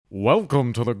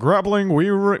Welcome to the Grappling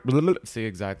Rewind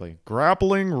Podcast.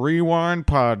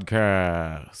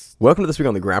 Welcome to this week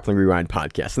on the Grappling Rewind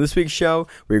Podcast. In this week's show,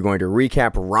 we're going to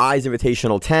recap Rise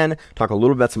Invitational 10, talk a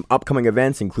little about some upcoming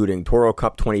events, including Toro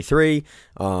Cup 23,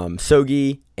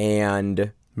 Sogi,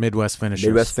 and Midwest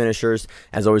Finishers.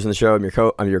 As always in the show,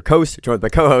 I'm your host, joined by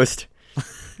co-host.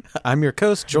 I'm your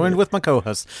host, joined with my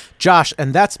co-host, Josh,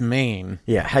 and that's Maine.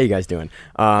 Yeah, how you guys doing?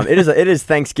 It is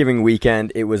Thanksgiving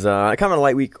weekend. It was kind of a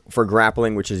light week for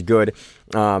grappling, which is good.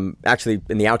 Actually,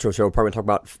 in the outro show, we're probably going to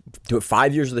talk about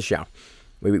 5 years of the show.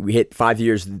 We hit 5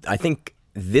 years, I think,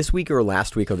 this week or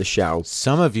last week of the show.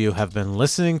 Some of you have been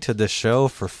listening to the show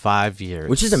for 5 years.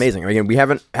 Which is amazing. Again, we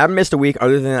haven't missed a week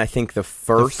other than, I think, the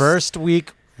first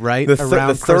week. Right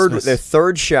around Christmas. The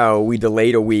third show, we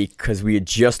delayed a week because we had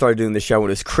just started doing the show when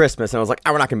it was Christmas. And I was like,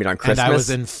 we're not going to be on Christmas. And I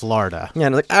was in Florida. Yeah,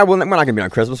 and I was like, we're not going to be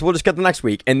on Christmas. We'll just get the next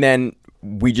week. And then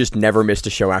we just never missed a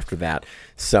show after that.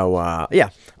 So,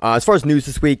 as far as news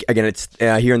this week, again, it's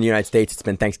here in the United States, it's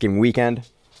been Thanksgiving weekend.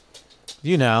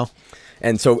 You know.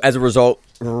 And so, as a result,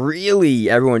 really,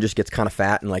 everyone just gets kind of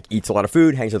fat and, like, eats a lot of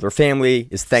food, hangs with their family,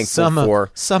 is thankful for...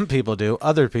 Some people do.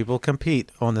 Other people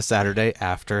compete on the Saturday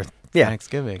after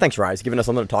Thanksgiving. Thanks, Rise. Giving us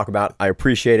something to talk about. I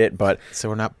appreciate it, but... So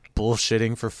we're not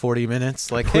bullshitting for 40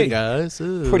 minutes? Like, hey, guys.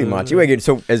 Pretty much.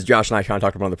 So, as Josh and I kind of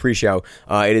talked about on the pre-show,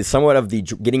 it is somewhat of the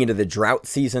getting into the drought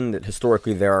season that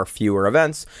historically there are fewer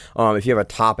events. If you have a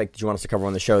topic that you want us to cover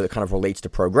on the show that kind of relates to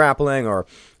pro grappling or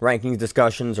rankings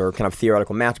discussions or kind of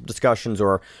theoretical matchup discussions,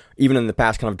 or even in the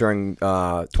past kind of during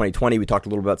 2020, we talked a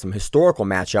little about some historical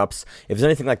matchups. If there's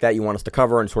anything like that you want us to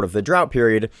cover in sort of the drought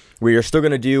period, we are still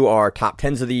going to do our top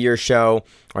 10s of the year show,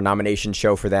 our nomination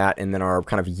show for that, and then our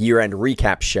kind of year-end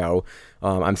recap show.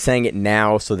 I'm saying it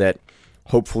now so that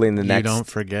hopefully in the next... You don't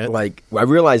forget. Like, I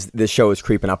realize this show is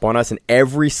creeping up on us, and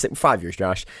every 5 years,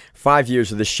 Josh, 5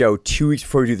 years of the show, 2 weeks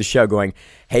before we do the show, going,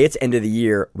 hey, it's end of the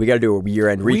year. We got to do a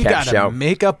year-end recap show. We got to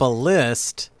make up a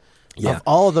list of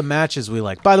all the matches we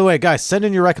like. By the way, guys, send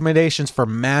in your recommendations for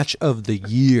match of the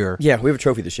year. Yeah, we have a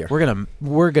trophy this year. We're gonna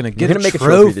make a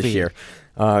trophy this year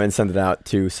and send it out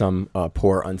to some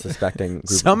poor, unsuspecting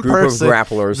group of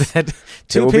grapplers.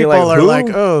 Two people are like,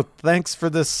 "Oh, thanks for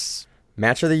this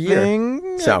match of the year."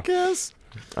 Thing, so, I guess.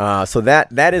 So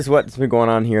that is what's been going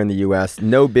on here in the U.S.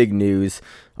 No big news.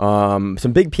 Some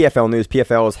big PFL news.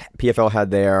 PFL had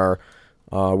their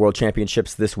World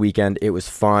Championships this weekend. It was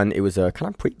fun. It was a kind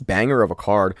of pretty banger of a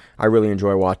card. I really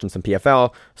enjoy watching some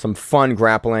PFL, some fun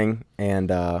grappling,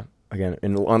 and again,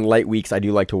 on light weeks, I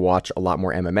do like to watch a lot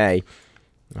more MMA.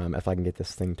 If I can get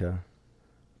this thing to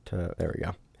there we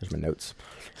go. Here's my notes.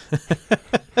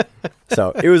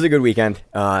 So it was a good weekend.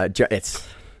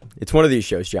 It's one of these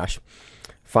shows, Josh.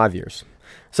 5 years.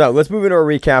 So let's move into a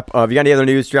recap of. You got any other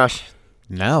news, Josh?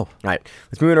 No. All right.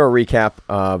 Let's move into a recap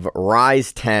of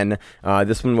Rise 10.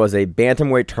 This one was a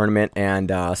bantamweight tournament, and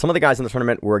some of the guys in the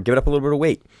tournament were giving up a little bit of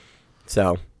weight.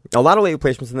 So a lot of late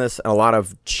replacements in this, and a lot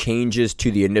of changes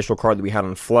to the initial card that we had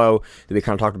on Flow that we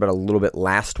kind of talked about a little bit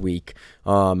last week.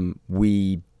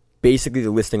 Basically, the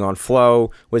listing on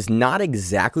Flow was not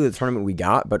exactly the tournament we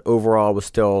got, but overall was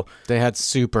still... They had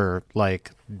super,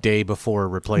 day before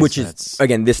replacements. Which is,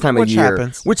 again, this time of year...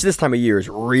 Happens. Which this time of year is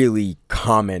really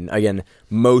common. Again,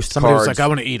 most Somebody cards... was like, I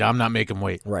want to eat, I'm not making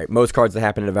weight. Right. Most cards that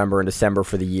happen in November and December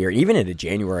for the year, even into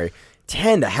January,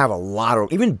 tend to have a lot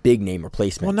of... Even big-name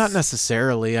replacements. Well, not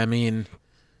necessarily. I mean,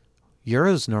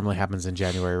 Euros normally happens in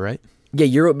January, right? Yeah,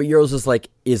 Euros is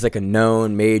like a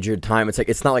known major time.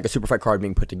 It's not like a super fight card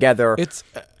being put together. It's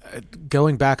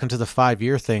going back into the 5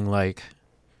 year thing.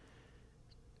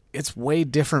 It's way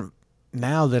different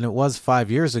now than it was 5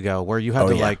 years ago, where you had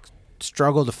to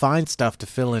struggle to find stuff to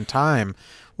fill in time,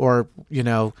 or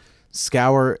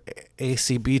scour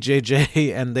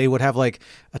ACBJJ, and they would have a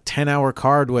 10-hour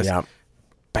card with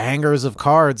bangers of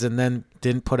cards, and then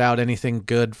didn't put out anything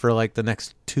good for the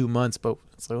next 2 months, but.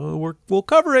 So we'll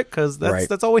cover it because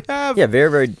that's all we have. Yeah, very,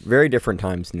 very, very different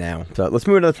times now. So let's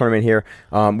move into the tournament here.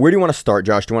 Where do you want to start,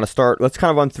 Josh? Do you want to start? Let's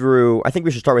kind of run through. I think we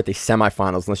should start with the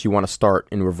semifinals, unless you want to start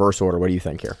in reverse order. What do you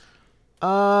think here?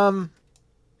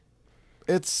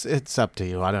 It's up to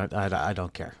you. I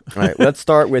don't care. All right, let's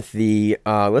start with the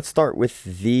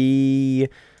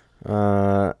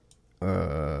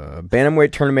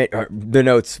bantamweight tournament. The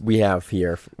notes we have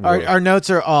here. Our notes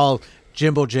are all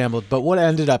jimble jambled, but what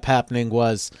ended up happening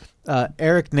was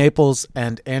Eric Naples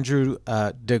and Andrew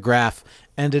DeGraff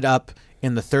ended up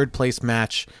in the third place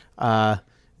match.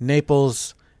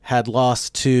 Naples had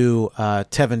lost to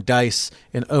Tevin Dice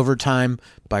in overtime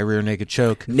by rear naked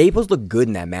choke. Naples looked good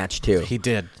in that match too. He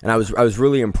did, and I was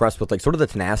really impressed with sort of the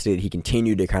tenacity that he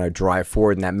continued to kind of drive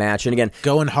forward in that match. And again,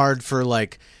 going hard for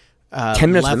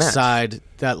 10 minutes of the match.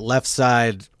 That left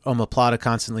side, omoplata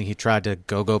constantly. He tried to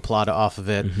go plata off of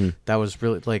it. That was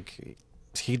really like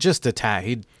he just attacked.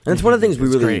 And it's one of the things we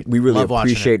really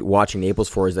appreciate watching Naples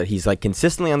for is that he's like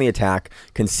consistently on the attack,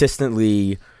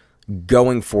 consistently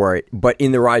going for it, but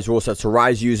in the Rise rule set. So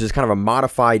Rise uses kind of a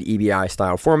modified EBI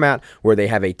style format where they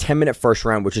have a 10-minute first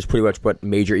round, which is pretty much what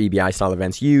major EBI style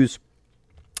events use.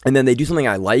 And then they do something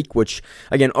I like, which,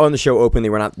 again, on the show openly,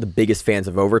 we're not the biggest fans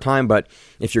of overtime, but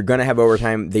if you're going to have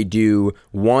overtime, they do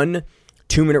 1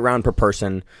 2-minute round per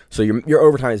person. So your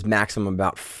overtime is maximum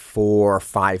about 4 or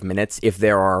 5 minutes if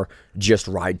there are just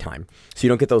ride time. So you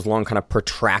don't get those long kind of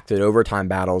protracted overtime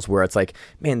battles where it's like,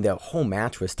 man, the whole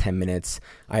match was 10 minutes.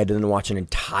 I had to then watch an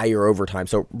entire overtime.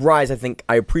 So Rise, I think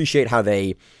I appreciate how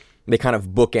they kind of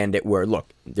bookend it where,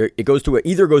 look, it goes to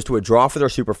either goes to a draw for their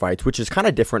super fights, which is kind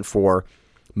of different for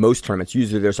most tournaments.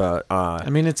 Usually there's I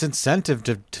mean, it's incentive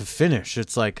to finish.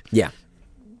 It's like, yeah,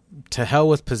 to hell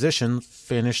with position,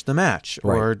 finish the match.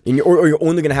 Right. Or you're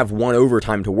only going to have 1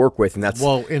 overtime to work with, and that's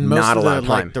in most not of a lot of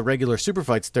time. Like the regular super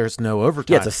fights, there's no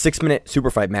overtime. Yeah, it's a 6-minute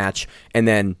super fight match, and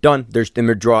then done. There's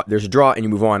a draw, and you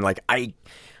move on. Like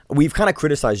we've kind of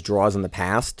criticized draws in the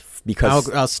past because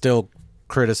I'll still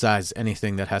criticize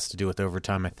anything that has to do with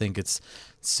overtime. I think it's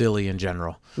silly in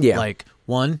general. Yeah. Like,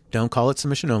 1, don't call it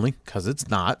submission only, because it's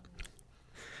not.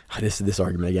 This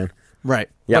argument again. Right.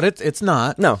 Yep. But it's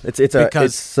not. No,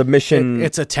 it's submission.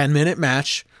 It's a 10-minute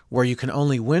match where you can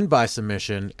only win by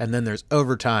submission, and then there's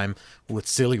overtime with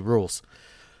silly rules.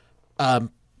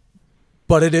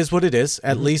 But it is what it is.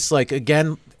 At least, like,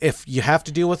 again, if you have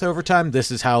to deal with overtime,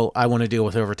 this is how I want to deal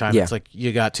with overtime. Yeah. It's like,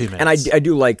 you got 2 minutes. And I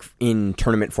do like in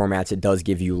tournament formats, it does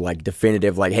give you like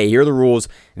definitive, like, hey, here are the rules.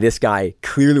 This guy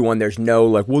clearly won. There's no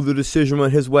like, well, the decision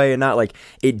went his way and not like,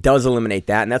 it does eliminate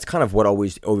that. And that's kind of what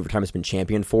always overtime has been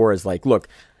championed for is like, look,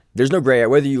 there's no gray area.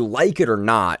 Whether you like it or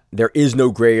not, there is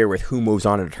no gray area with who moves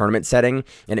on in a tournament setting.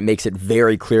 And it makes it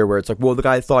very clear where it's like, well, the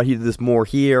guy thought he did this more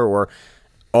here, or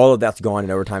all of that's gone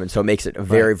in overtime, and so it makes it a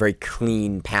very, very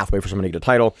clean pathway for someone to get a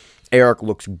title. Eric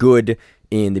looks good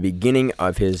in the beginning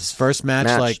of his first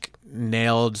match. Like,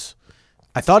 nailed.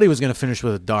 I thought he was going to finish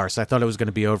with a Darce. I thought it was going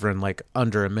to be over in like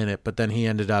under a minute, but then he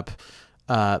ended up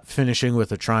finishing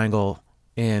with a triangle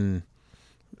in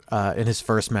his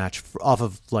first match off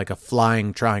of like a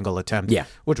flying triangle attempt,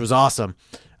 which was awesome.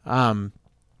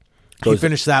 He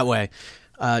finished that way.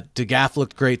 DeGaff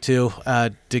looked great too.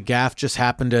 DeGaff just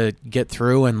happened to get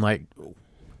through and like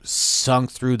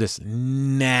sunk through this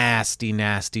nasty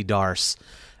Darce.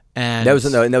 And that was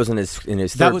in his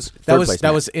third place match.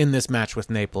 That was in this match with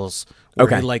Naples. Where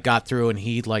he like got through and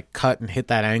he like cut and hit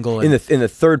that angle. And in the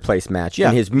third place match.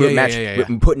 Yeah. In his match,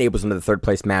 put Naples into the third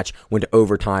place match, went to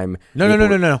overtime. No.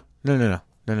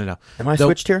 Am I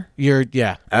switched here?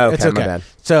 Oh, okay, my bad.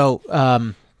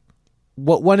 So,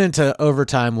 what went into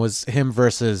overtime was him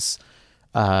versus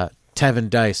Tevin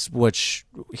Dice, which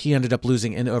he ended up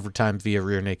losing in overtime via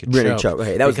rear naked choke.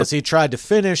 Okay, because he tried to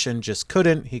finish and just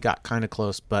couldn't. He got kind of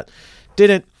close, but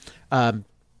didn't.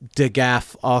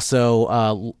 DeGaff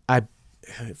also,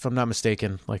 if I'm not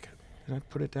mistaken, like, did I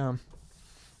put it down?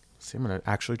 See, I'm going to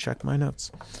actually check my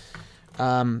notes.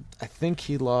 I think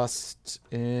he lost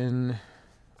in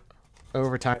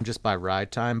overtime just by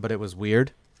ride time, but it was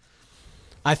weird.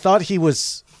 I thought he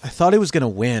was going to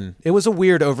win. It was a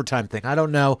weird overtime thing. I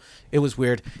don't know. It was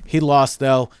weird. He lost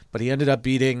though, but he ended up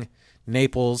beating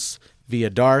Naples via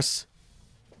Darce.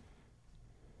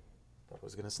 I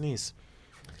was going to sneeze.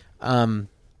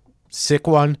 Sick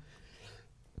one.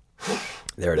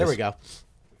 There we go.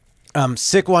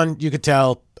 Sick one. You could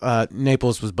tell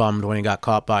Naples was bummed when he got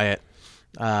caught by it.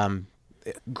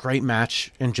 Great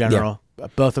match in general. Yeah.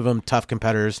 Both of them tough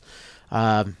competitors.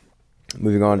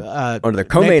 Moving on to the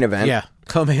co-main event. Yeah,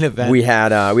 co-main event. We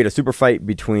had a super fight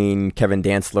between Kevin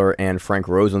Dantzler and Frank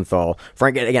Rosenthal.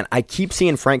 Frank, again, I keep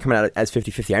seeing Frank coming out as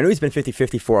 50-50. I know he's been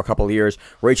 50-50 for a couple of years.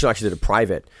 Rachel actually did a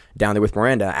private down there with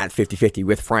Miranda at 50-50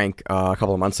 with Frank a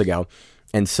couple of months ago.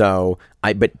 And so,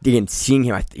 but again, seeing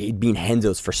him, being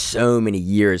Henzo's for so many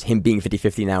years, him being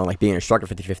 50-50 now, and like being an instructor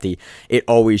 50-50, it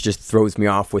always just throws me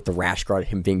off with the rash guard,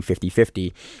 him being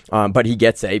 50-50. But he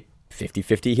gets a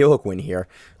 50-50 heel hook win here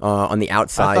on the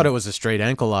outside. I thought it was a straight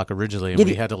ankle lock originally, and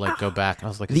we had to like go back. I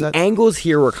was like, angles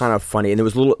here were kind of funny, and there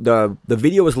was the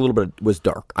video was a little bit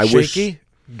dark.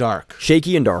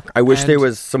 Shaky and dark. I wish there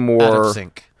was some more out of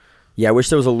sync. Yeah, I wish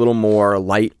there was a little more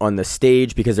light on the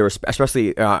stage because there was,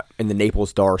 especially in the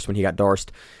Naples Darce when he got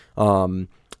Darced,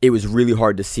 it was really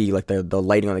hard to see like the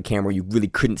lighting on the camera. You really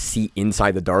couldn't see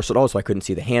inside the Darce at all, so I couldn't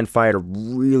see the hand fight or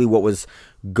really what was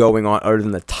going on other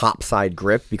than the top side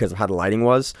grip because of how the lighting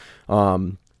was.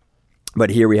 But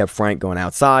here we have Frank going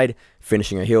outside,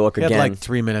 finishing a heel hook He again. had like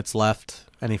 3 minutes left,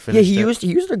 and he finished he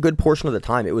used a good portion of the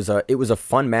time. It was a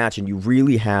fun match, and you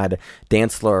really had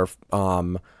Dantzler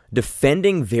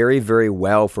defending very, very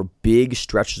well for big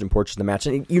stretches and portions of the match.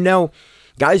 And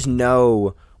guys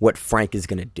know what Frank is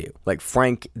going to do. Like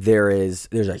Frank, there's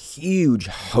a huge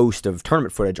host of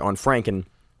tournament footage on Frank, and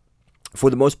for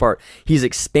the most part, he's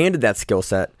expanded that skill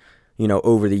set,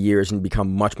 over the years and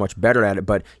become much, much better at it.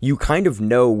 But you kind of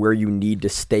know where you need to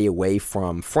stay away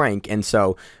from Frank. And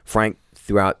so Frank,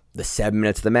 throughout the 7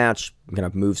 minutes of the match, kind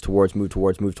of moves towards,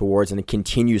 and it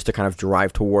continues to kind of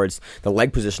drive towards the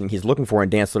leg positioning he's looking for.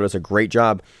 And Dantzler does a great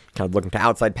job kind of looking to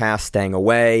outside pass, staying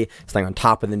away, staying on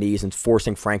top of the knees, and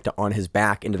forcing Frank to on his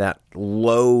back into that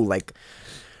low, like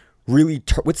really,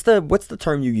 what's the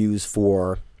term you use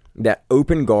for that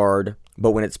open guard,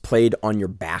 but when it's played on your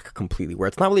back completely, where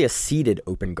it's not really a seated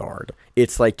open guard,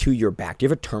 it's like to your back. Do you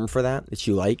have a term for that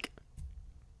you like?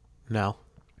 No.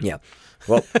 Yeah.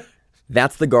 Well,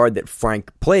 that's the guard that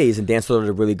Frank plays, and Dantzler did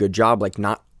a really good job, like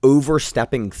not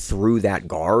overstepping through that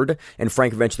guard. And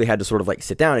Frank eventually had to sort of like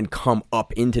sit down and come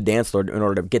up into Dantzler in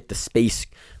order to get the space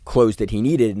closed that he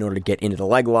needed in order to get into the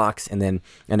leg locks, and then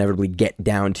inevitably get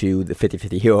down to the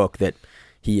 50-50 heel hook that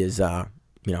he is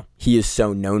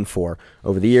so known for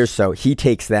over the years. So he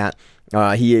takes that.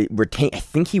 I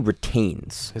think he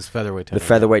retains his featherweight title. The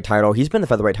featherweight title. He's been the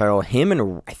featherweight title. Him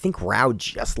and I think Rao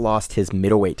just lost his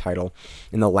middleweight title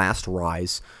in the last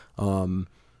Rise.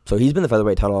 So he's been the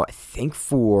featherweight title, I think,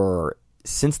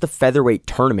 since the featherweight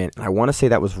tournament. I want to say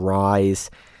that was Rise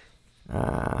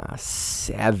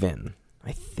 7.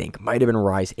 I think might have been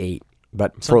Rise 8,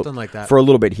 but something like that for a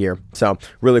little bit here. So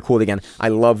really cool. Again, I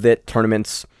love that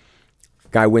tournaments.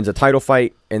 Guy wins a title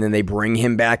fight, and then they bring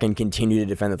him back and continue to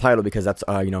defend the title, because that's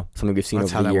something we've seen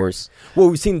over the years. Well,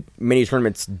 we've seen many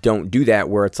tournaments don't do that,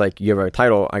 where it's like you have a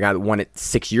title, a guy that won it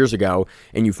 6 years ago,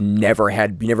 and you never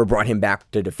brought him back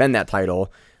to defend that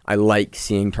title. I like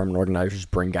seeing tournament organizers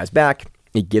bring guys back.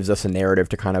 It gives us a narrative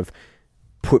to kind of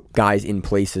put guys in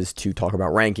places to talk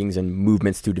about rankings and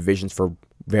movements through divisions for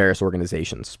various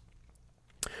organizations.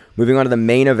 Moving on to the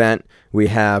main event, we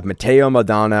have Matteo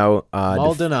Maldonado.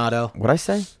 What'd I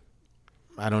say?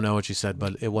 I don't know what you said,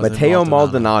 but it wasn't Matteo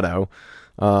Maldonado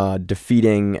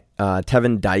defeating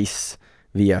Tevin Dice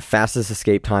via fastest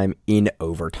escape time in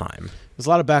overtime. There's a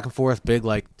lot of back and forth, big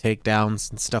like takedowns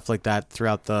and stuff like that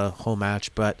throughout the whole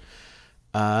match, but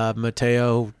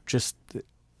Matteo just,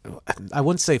 I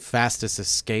wouldn't say fastest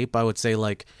escape. I would say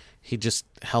like he just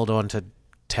held on to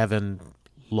Tevin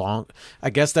long. I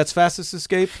guess that's fastest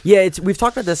escape. Yeah, we've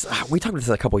talked about this. We talked about this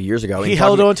a couple years ago. He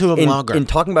held on to him longer. In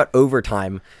talking about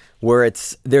overtime, where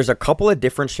there's a couple of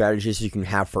different strategies you can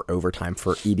have for overtime,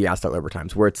 for EBI style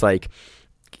overtimes, where it's like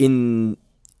in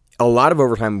a lot of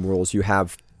overtime rules you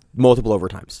have multiple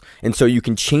overtimes, and so you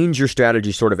can change your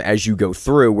strategy sort of as you go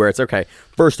through, where it's okay,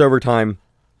 first overtime,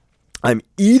 I'm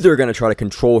either going to try to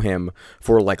control him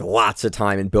for like lots of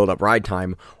time and build up ride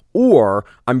time, or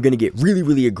I'm going to get really,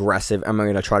 really aggressive. I'm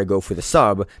going to try to go for the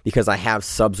sub, because I have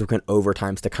subsequent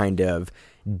overtimes to kind of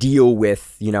deal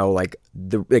with,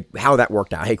 how that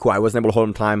worked out. Hey, cool, I wasn't able to hold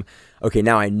him time. Okay,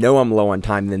 now I know I'm low on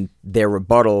time. Then their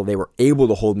rebuttal, they were able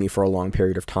to hold me for a long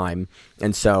period of time.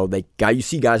 And so you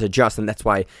see guys adjust, and that's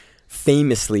why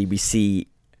famously we see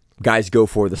guys go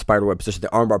for the spiderweb position, the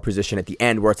armbar position at the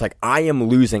end, where it's like, I am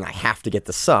losing, I have to get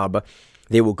the sub.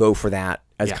 They will go for that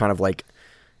as kind of like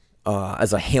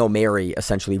as a Hail Mary,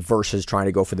 essentially, versus trying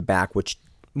to go for the back, which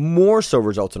more so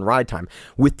results in ride time.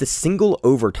 With the single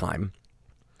overtime,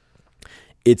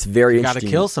 it's very interesting. You got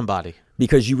to kill somebody.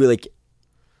 Because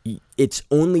it's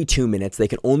only 2 minutes. They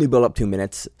can only build up 2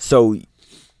 minutes. So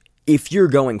if you're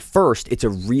going first, it's a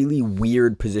really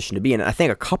weird position to be in. And I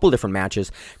think a couple different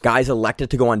matches, guys elected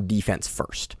to go on defense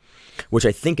first, which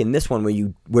I think in this one,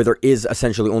 where there is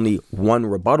essentially only one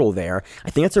rebuttal there, I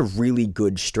think that's a really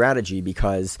good strategy,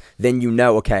 because then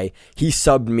okay, he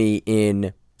subbed me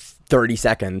in 30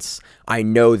 seconds. I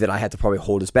know that I had to probably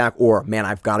hold his back, or man,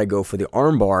 I've got to go for the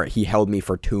armbar. He held me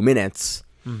for 2 minutes.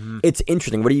 Mm-hmm. It's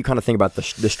interesting. What do you kind of think about the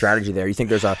strategy there? You think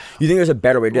there's a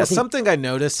better way to do it? Something I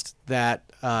noticed that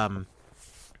the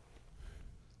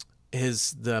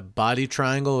body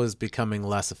triangle is becoming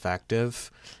less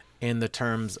effective in the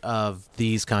terms of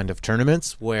these kind of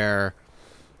tournaments, where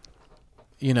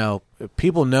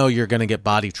people know you're going to get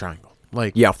body triangle,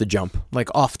 off the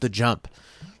jump,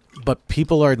 but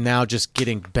people are now just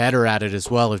getting better at it as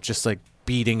well, of just like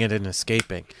beating it and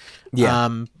escaping.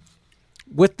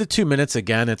 With the 2 minutes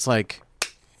again, it's like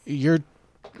you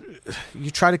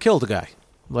try to kill the guy,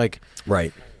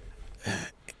 right.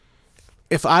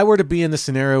 if I were to be in the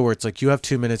scenario where it's like you have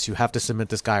 2 minutes, you have to submit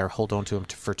this guy or hold on to him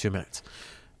for 2 minutes,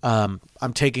 I'm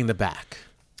taking the back.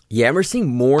 Yeah, and we're seeing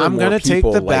more and more people. I'm going to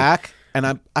take the back,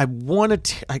 and I want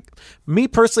to me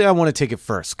personally, I want to take it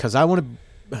first because I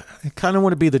kind of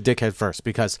want to be the dickhead first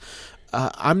because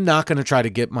I'm not going to try to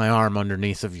get my arm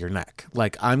underneath of your neck.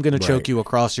 Like, I'm going to choke you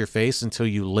across your face until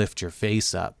you lift your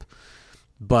face up.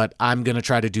 But I'm going to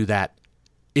try to do that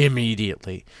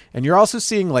immediately. And you're also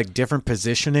seeing, like, different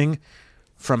positioning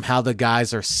from how the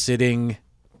guys are sitting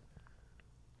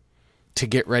to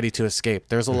get ready to escape.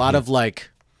 There's a lot of,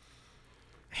 like,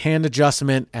 hand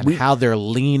adjustment and how they're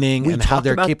leaning and how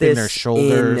they're keeping their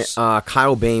shoulders. In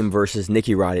Kyle Bain versus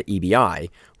Nicky Rod at EBI,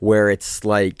 where it's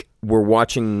like we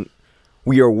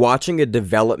are watching a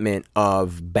development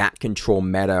of back control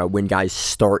meta when guys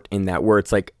start in that, where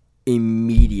it's like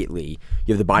immediately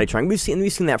you have the body triangle. We've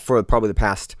seen that for probably the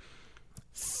past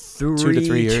 2 to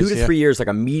 3 years. Like,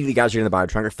 immediately guys are in the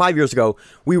body triangle. 5 years ago,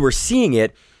 we were seeing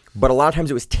it, but a lot of times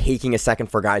it was taking a second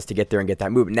for guys to get there and get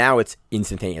that move. Now it's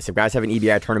instantaneous. If guys have an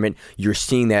EBI tournament, you're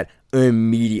seeing that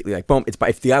immediately. Like, boom, if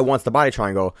the guy wants the body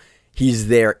triangle, he's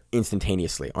there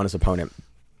instantaneously on his opponent.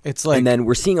 It's like, and then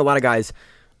we're seeing a lot of guys,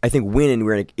 I think, win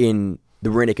in the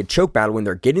rear naked choke battle when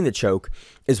they're getting the choke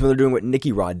is when they're doing what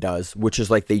Nicky Rod does, which is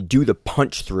like they do the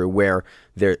punch through where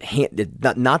their hand,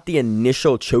 not the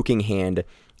initial choking hand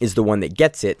is the one that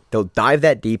gets it. They'll dive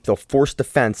that deep, they'll force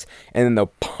defense, and then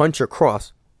they'll punch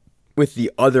across with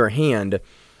the other hand,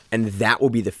 and that will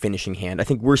be the finishing hand. I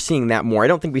think we're seeing that more. I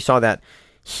don't think we saw that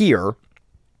here,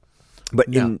 but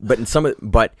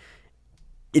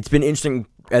it's been interesting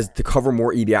as to cover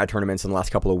more EBI tournaments in the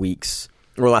last couple of weeks,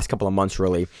 or last couple of months,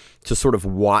 really, to sort of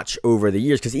watch over the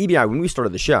years. Because EBI, when we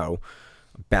started the show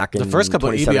back in the first couple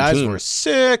of EBIs were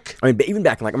sick. I mean, but even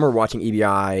back in, like, I remember watching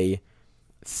EBI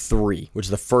 3, which is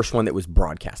the first one that was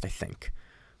broadcast, I think.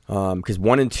 Because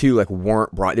 1 and 2 like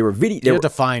weren't brought. They were video. You had to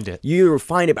find it. You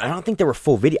find it, but I don't think they were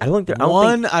full video. I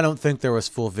don't think there was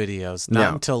full videos.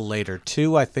 Not until later.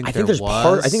 2, I think there was.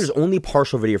 I think there's only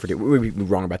partial video for 2. We would be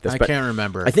wrong about this. I can't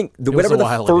remember. I think whatever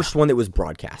the first one that was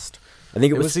broadcast. I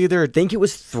think it was either. I think it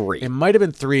was 3. It might have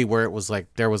been 3, where it was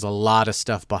like there was a lot of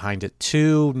stuff behind it.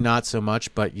 2, not so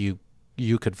much, but you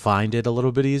could find it a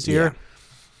little bit easier.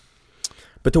 Yeah.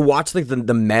 But to watch like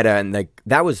the meta, and like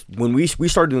that was when we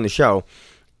started doing the show.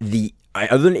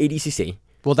 Other than ADCC,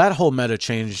 well, that whole meta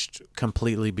changed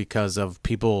completely because of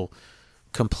people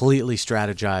completely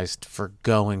strategized for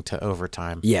going to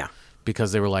overtime. Yeah,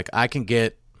 because they were like, I can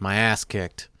get my ass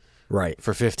kicked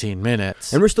for 15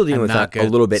 minutes, and we're still dealing with that a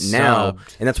little bit now,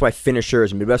 and that's why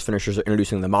finishers and Midwest finishers are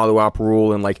introducing the Maluop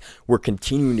rule, and like we're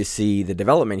continuing to see the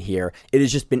development here. It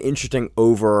has just been interesting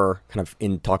over kind of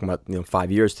in talking about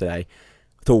 5 years today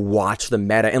to watch the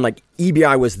meta, and like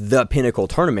EBI was the pinnacle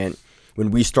tournament when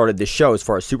we started this show as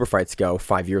far as super fights go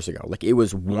 5 years ago. Like it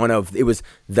was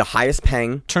the highest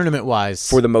paying tournament wise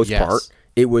for the most part.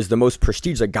 It was the most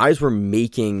prestigious. Like guys were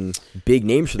making big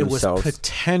names for themselves. It was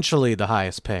potentially the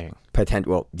highest paying.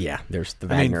 Well, yeah, there's the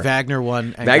Wagner. I mean, Wagner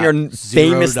won. And Wagner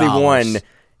famously won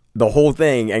the whole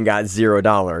thing and got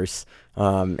 $0.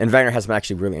 And Wagner has some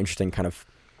actually really interesting kind of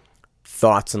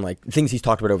thoughts and like things he's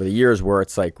talked about over the years where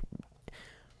it's like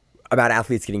about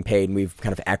athletes getting paid, and we've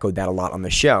kind of echoed that a lot on the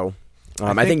show.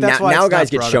 I think now guys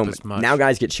get show money. Now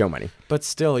guys get show money. But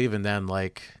still, even then,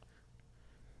 like,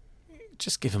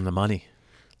 just give him the money.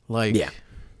 Like,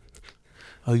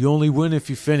 oh, you only win if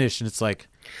you finish, and it's like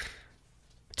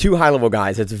 2 high-level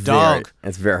guys. It's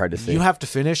very hard to see. You have to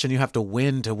finish, and you have to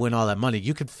win all that money.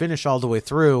 You could finish all the way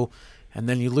through, and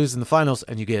then you lose in the finals,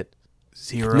 and you get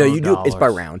 $0. No, you do. It's by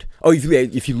round. Oh,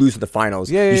 if you lose in the finals,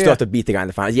 you still have to beat the guy in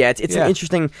the finals. Yeah, it's an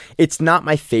interesting. It's not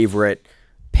my favorite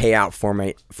payout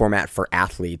format for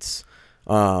athletes.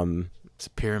 It's a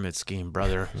pyramid scheme,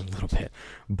 brother. A little bit,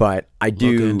 but I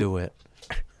do look into it.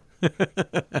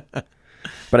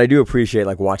 But I do appreciate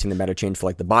like watching the meta change for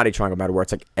like the body triangle meta, where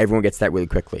it's like everyone gets that really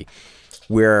quickly.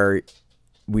 Where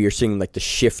we are seeing like the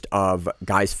shift of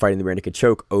guys fighting the rear naked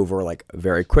choke over like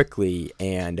very quickly,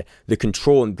 and the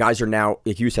control, and guys are now,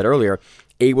 like you said earlier,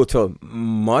 able to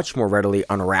much more readily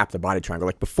unwrap the body triangle.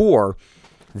 Like before,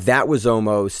 that was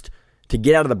almost, to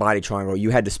get out of the body triangle, you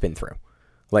had to spin through.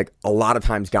 Like a lot of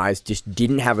times guys just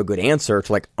didn't have a good answer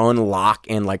to like unlock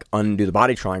and like undo the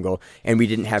body triangle, and we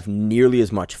didn't have nearly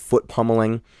as much foot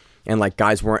pummeling, and like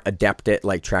guys weren't adept at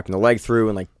like trapping the leg through,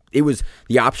 and like it was,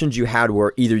 the options you had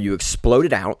were either you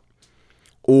exploded out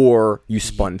or you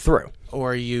spun through.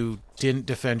 Or you didn't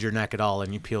defend your neck at all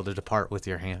and you peeled it apart with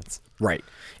your hands. Right.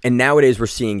 And nowadays we're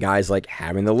seeing guys like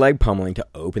having the leg pummeling to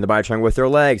open the body triangle with their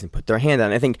legs and put their hand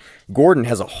on. I think Gordon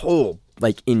has a whole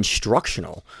like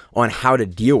instructional on how to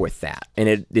deal with that. And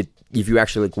it if you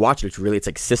actually like watch it, it's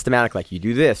like systematic. Like you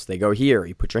do this, they go here,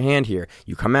 you put your hand here,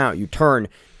 you come out, you turn.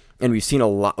 And we've seen a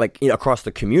lot like across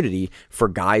the community for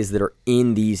guys that are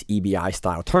in these EBI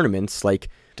style tournaments, like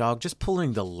just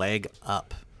pulling the leg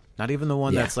up, not even the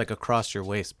one that's like across your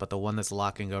waist, but the one that's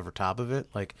locking over top of it.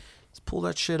 Like, just pull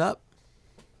that shit up.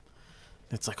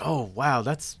 It's like, oh wow,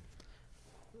 that's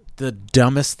the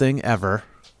dumbest thing ever,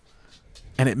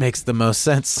 and it makes the most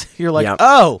sense. You're like,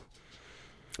 oh.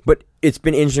 But it's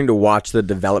been interesting to watch the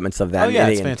developments of that. Oh, yeah,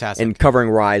 it's fantastic. And covering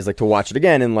Rise, like to watch it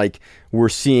again, and like we're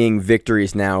seeing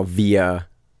victories now via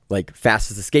like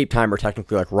fastest escape time, or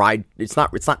technically like ride. It's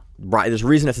not ride. There's a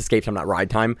reason it's escape time, not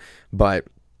ride time. But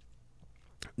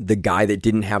the guy that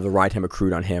didn't have the ride time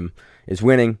accrued on him is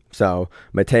winning. So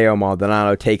Matteo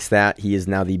Maldonado takes that. He is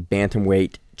now the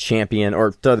bantamweight champion,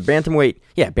 or the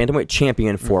bantamweight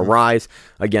champion for Rise.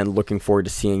 Again, looking forward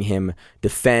to seeing him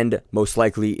defend, most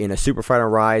likely in a super fight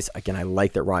on Rise. Again, I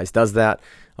like that Rise does that.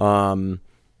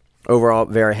 Overall,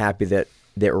 very happy that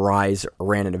Rise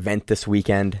ran an event this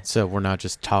weekend. So we're not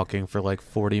just talking for like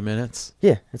 40 minutes.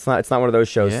 Yeah, it's not one of those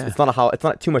shows. Yeah. It's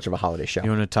not too much of a holiday show.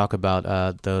 You want to talk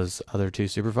about those other two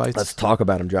super fights? Let's talk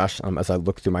about them, Josh. As I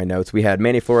look through my notes, we had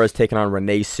Manny Flores taking on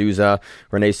Rene Souza.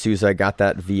 Rene Souza got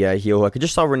that via heel hook. I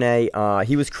just saw Rene.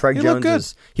 He was Craig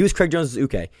Jones's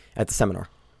Uke at the seminar.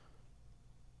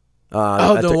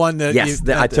 The one that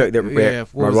I took.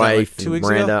 My wife, like 2 weeks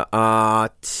Miranda. Ago?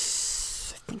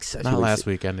 I think so. Not last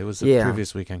weekend. It was the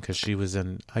previous weekend because she was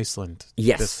in Iceland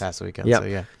this past weekend. Yep. So,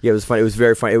 yeah, it was funny. It was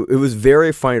very funny. It was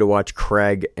very funny to watch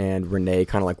Craig and Renee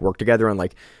kind of like work together and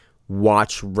like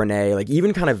watch Renee like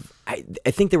even kind of. I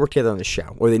think they worked together on the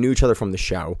show, or they knew each other from the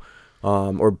show,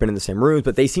 or been in the same rooms.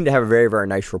 But they seemed to have a very, very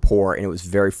nice rapport, and it was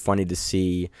very funny to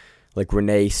see. Like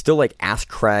Renee still like ask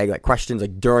Craig like questions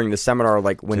like during the seminar,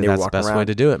 like when they were walking around. That's the best way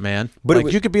to do it, man. But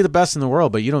like, you could be the best in the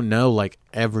world, but you don't know like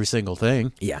every single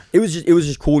thing. Yeah, it was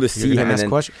just cool to see him. Ask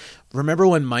questions. Remember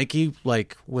when Mikey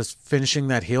like was finishing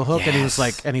that heel hook and he was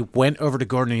like, and he went over to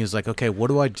Gordon and he was like, okay, what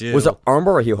do I do? Was it armbar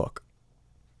or heel hook?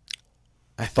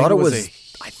 I thought it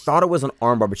was an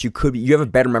armbar, but you have a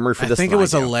better memory for this. I think it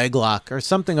was a leg lock or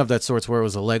something of that sort, where it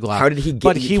was a leg lock. How did he get?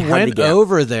 But he went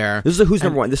over there. This is Who's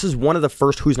Number One. This is one of the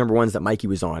first Who's Number Ones that Mikey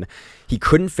was on. He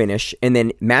couldn't finish, and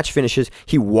then match finishes.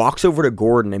 He walks over to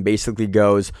Gordon and basically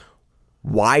goes,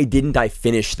 "Why didn't I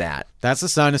finish that?" That's a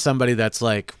sign of somebody that's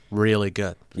like really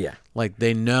good. Yeah, like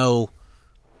they know.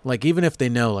 Like, even if they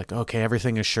know, like, okay,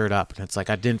 everything is shirt up, and it's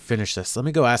like, I didn't finish this. Let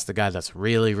me go ask the guy that's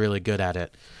really, really good at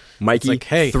it. Mikey, like,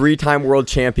 hey, 3-time world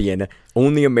champion,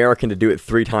 only American to do it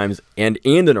 3 times and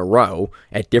in a row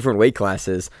at different weight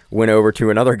classes, went over to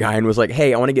another guy and was like,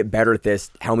 hey, I want to get better at this.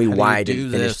 Tell me why I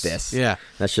didn't finish this. Yeah.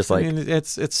 That's just like... I mean,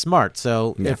 it's smart.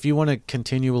 So if you want to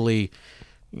continually,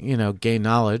 gain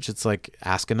knowledge, it's like,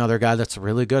 ask another guy that's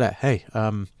really good at, hey,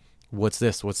 what's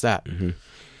this? What's that? Mm-hmm.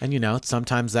 And,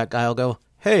 sometimes that guy will go,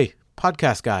 hey,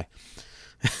 podcast guy.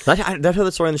 Did I tell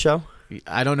the story on the show?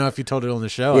 I don't know if you told it on the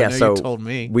show. Yeah, I know so you told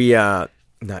me. We're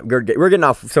getting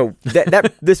off. So we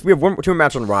have 2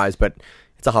 matches on Rise, but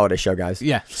it's a holiday show, guys.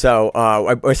 Yeah. So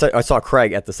I saw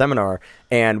Craig at the seminar,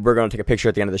 and we're going to take a picture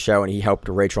at the end of the show, and he helped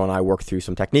Rachel and I work through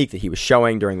some technique that he was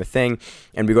showing during the thing,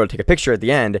 and we go to take a picture at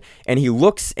the end, and he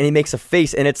looks and he makes a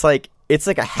face, and it's like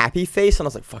a happy face, and I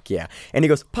was like, fuck yeah. And he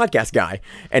goes, podcast guy.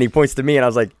 And he points to me, and I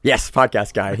was like, yes,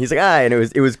 podcast guy. And he's like, and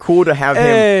it was cool to have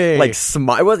him like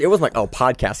smile. It wasn't like, oh,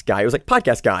 podcast guy. It was like,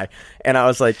 podcast guy. And I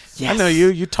was like, yes. I know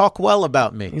you talk well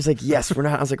about me. He's like, yes, we're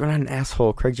not. I was like, we're not an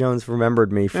asshole. Craig Jones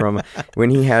remembered me from when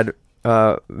he had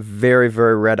very,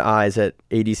 very red eyes at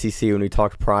ADCC when we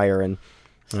talked prior, and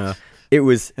it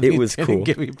was cool. Didn't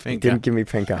give me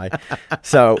pink eye.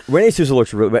 So Rene Souza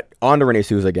looks really. But on to Rene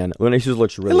Souza again. Rene Souza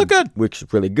looks really good. Looks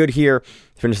really good here.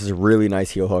 Finishes a really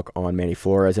nice heel hook on Manny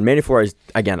Flores. And Manny Flores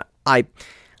again. I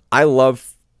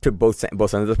love to both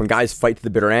sides of this when guys fight to the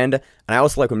bitter end. And I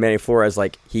also like when Manny Flores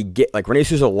Rene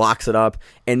Souza locks it up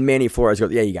and Manny Flores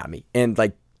goes, yeah, you got me, and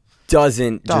like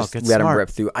doesn't just let him rip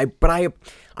through.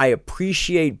 I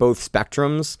appreciate both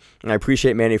spectrums, and I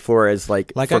appreciate Manny Flores I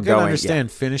can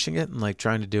understand finishing it and like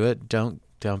trying to do it. Don't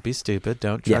be stupid.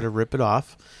 Don't try to rip it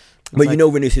off. But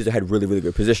Rene Souza had really, really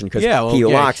good position because he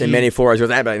locks and Manny Flores goes,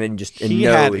 and then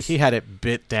he had it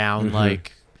bit down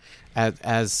like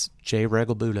as Jay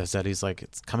Regalbuda said. He's like,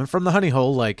 it's coming from the honey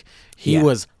hole. Like he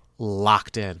was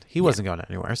locked in. He wasn't going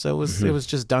anywhere. So it was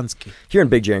just Dunsky. Hearing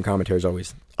Big J in commentary is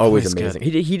always amazing.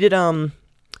 Good. He did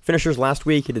finishers last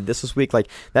week. He did this week. Like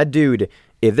that dude,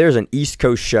 if there's an East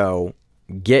Coast show,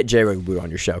 get Jay Regalbuda on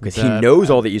your show because he knows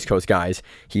all the East Coast guys.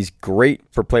 He's great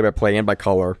for play-by-play and by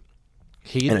color.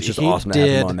 And it's just awesome to have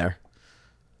him on there.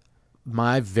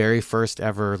 my very first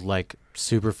ever like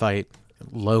super fight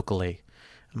locally.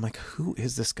 I'm like, who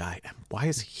is this guy? And why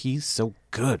is he so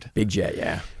good? Big J,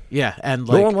 yeah. Yeah, and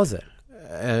like, what one was it?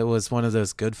 It was one of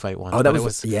those good fight ones. Oh, that but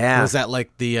was it was at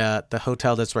like the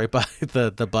hotel that's right by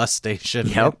the bus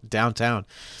station downtown.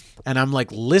 And I'm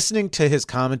like listening to his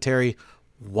commentary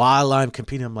while I'm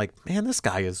competing. I'm like, man, this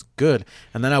guy is good.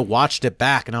 And then I watched it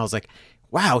back and I was like,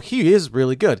 wow, he is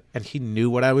really good. And he knew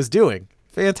what I was doing.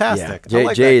 Fantastic. Yeah. I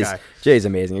like that guy. Jay's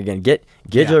amazing. Again, get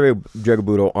Jerry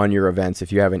Dragobudo on your events if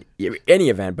you haven't any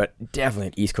event, but definitely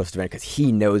an East Coast event because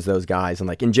he knows those guys. And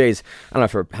like in Jay's, I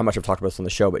don't know how much I've talked about this on the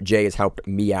show, but Jay has helped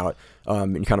me out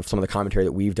in kind of some of the commentary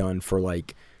that we've done for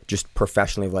like just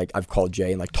professionally. Like I've called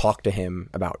Jay and like talked to him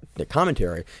about the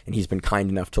commentary, and he's been kind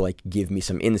enough to like give me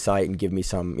some insight and give me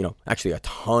some, actually a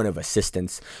ton of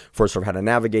assistance for sort of how to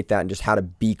navigate that and just how to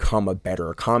become a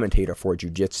better commentator for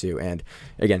jiu-jitsu. And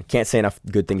again, can't say enough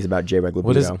good things about Jay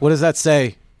Dragobudo. What does that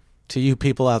say to you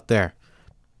people out there?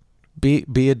 Be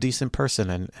a decent person,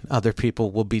 and other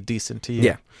people will be decent to you.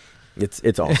 Yeah.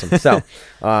 It's awesome. So,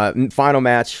 final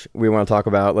match we want to talk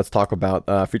about. Let's talk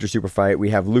about future super fight. We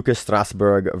have Lucas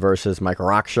Strasberg versus Mike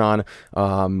Rakhshan.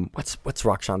 What's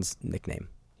Rakhshan's nickname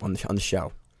on the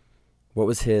show? What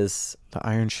was his? The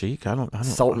Iron Sheik. I don't.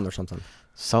 Sultan or something.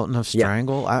 Sultan of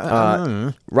Strangle. I don't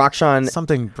know. Rakhshan.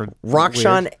 Something.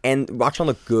 Rakhshan weird. and Rakhshan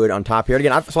look good on top here.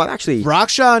 Again, I've actually.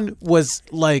 Rakhshan was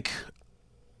like.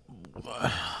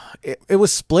 It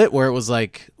was split where it was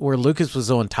like where Lucas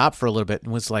was on top for a little bit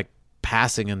and was like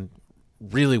passing and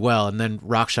really well, and then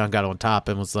Rakhshan got on top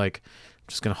and was like, I'm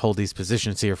just gonna hold these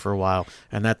positions here for a while.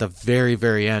 And at the very,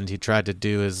 very end, he tried to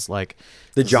do his like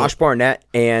the Josh Barnett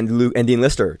and Dean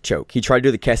Lister choke. He tried to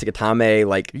do the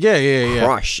Kesikatame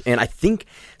crush, and I think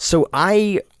so.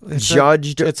 I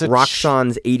judged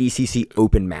Rakhshan's ADCC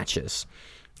Open matches,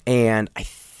 and I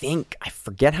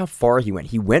forget how far he went.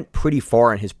 He went pretty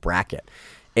far in his bracket.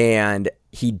 And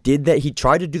he did that. He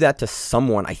tried to do that to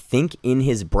someone, I think, in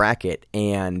his bracket.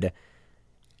 And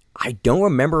I don't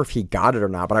remember if he got it or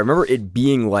not. But I remember it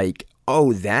being like,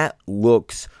 oh, that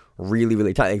looks really,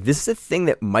 really tight. Like, this is a thing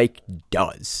that Mike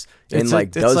does. And it's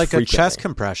like a chest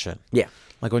compression. Yeah.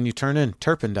 Like when you turn in,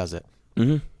 Turpin does it.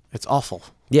 Mm-hmm. It's awful.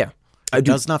 Yeah. It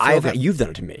does not feel good. You've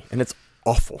done it to me. And it's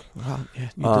awful. Well, yeah,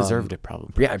 you deserved it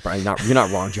probably. Yeah, you're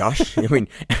not wrong, Josh. I mean,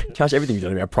 Josh, everything you've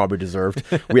done to me, I probably deserved.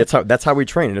 That's how we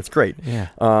train, and it's great. Yeah.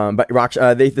 But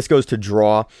this goes to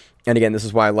draw, and again, this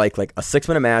is why I like a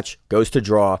 6-minute match goes to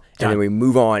draw, and then we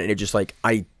move on, and it just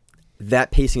that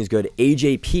pacing is good.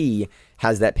 AJP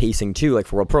has that pacing too, like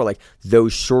for World Pro, like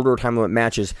those shorter time limit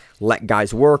matches, let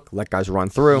guys work, let guys run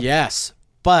through. Yes,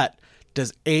 but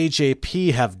does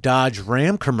AJP have Dodge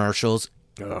Ram commercials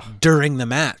during the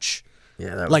match?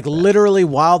 Yeah, literally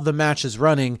while the match is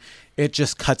running, it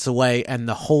just cuts away and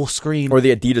the whole screen. Or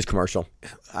the Adidas commercial.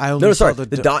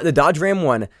 The Dodge Ram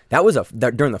one. That was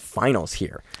during the finals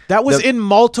here. That was in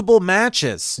multiple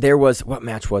matches. There was what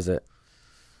match was it?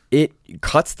 It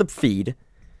cuts the feed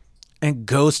and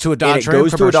goes to a Dodge Ram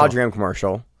commercial. To a Dodge Ram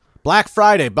commercial. Black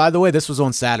Friday. By the way, this was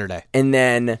on Saturday. And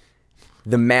then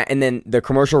the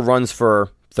commercial runs for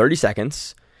 30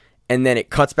 seconds. And then it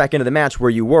cuts back into the match where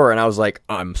you were, and I was like,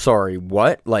 I'm sorry,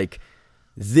 what? Like,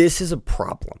 this is a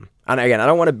problem. And again, I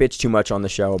don't want to bitch too much on the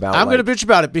show about I'm going to bitch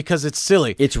about it because it's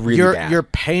silly. It's really bad. You're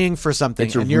paying for something,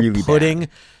 and you're putting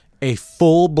a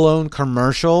full-blown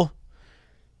commercial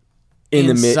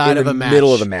inside of a match.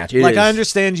 Middle of the match. I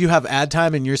understand you have ad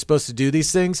time, and you're supposed to do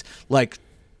these things, like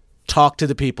talk to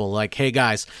the people. Like, hey,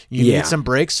 guys, you need some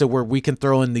breaks so where we can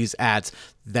throw in these ads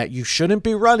that you shouldn't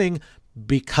be running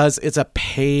because it's a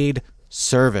paid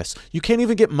service. You can't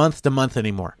even get month to month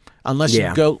anymore unless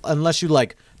you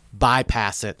like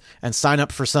bypass it and sign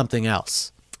up for something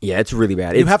else. Yeah, it's really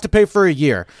bad. You have to pay for a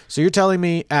year. So you're telling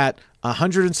me at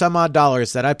 $100 and some odd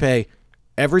that I pay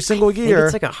every single year.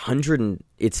 It's like $100.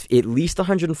 It's at least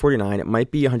 $149. It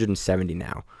might be $170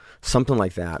 now. Something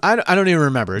like that. I don't even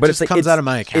remember. It just comes out of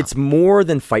my account. It's more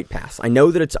than Fight Pass. I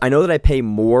know that I pay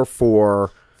more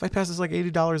for Fight Pass is like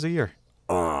 $80 a year.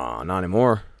 Oh, not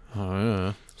anymore. Oh,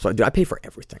 yeah. So, dude, I pay for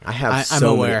everything. I have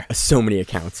so many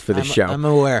accounts for the show. I'm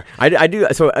aware. I do.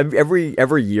 So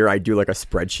every year I do like a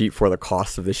spreadsheet for the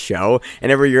cost of the show,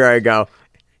 and every year I go,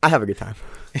 I have a good time.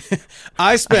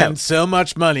 I spend so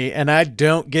much money, and I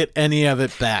don't get any of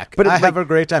it back. But I have a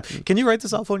great time. Can you write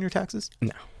this off on your taxes?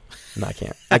 No, I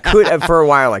can't. I could for a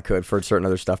while. I could for certain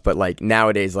other stuff, but like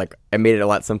nowadays, like I made it a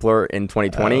lot simpler in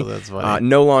 2020. Oh, that's funny.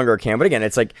 No longer can. But again,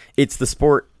 it's the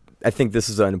sport. I think this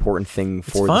is an important thing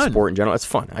for the sport in general. It's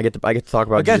fun. I get to talk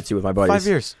about jiu-jitsu with my buddies. 5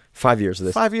 years. 5 years of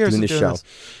this. 5 years doing of this doing show.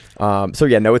 this. So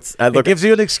yeah, no, it's It gives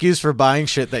you an excuse for buying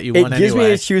shit that you want It gives me an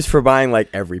anyway. excuse for buying like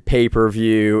every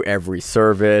pay-per-view, every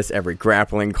service, every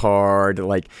grappling card.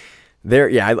 Like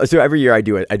so every year I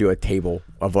do a table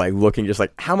of like looking just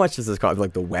like how much does this cost?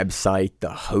 Like the website, the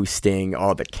hosting,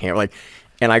 all the camera, like,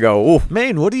 and I go, oh,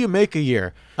 Maine, what do you make a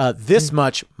year? This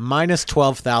much minus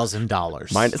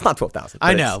 $12,000. mine. It's not 12,000.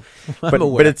 I know, but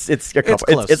aware. it's a couple.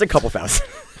 close. It's a couple thousand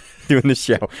doing this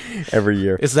show every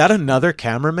year. Is that another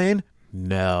camera, Maine?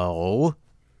 No.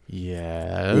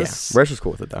 Yes. Yeah, Resh is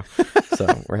cool with it though,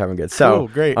 so we're having good. So Cool,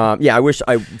 great. Yeah,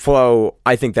 Flow.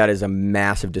 I think that is a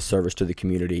massive disservice to the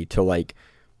community to like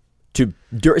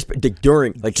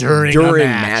during a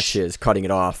match. matches cutting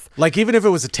it off. Like even if it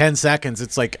was a 10 seconds,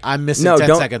 it's like I'm missing No, 10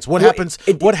 don't- seconds. What well, happens?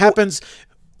 it- What happens?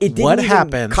 It didn't What even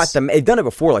happens? cut them. They've done it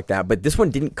before like that, but this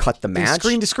one didn't cut the They match.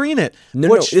 screen to screen it.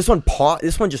 No, this one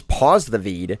just paused the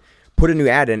feed, put a new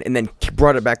ad in, and then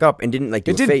brought it back up and didn't like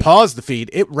do It a didn't fade. pause the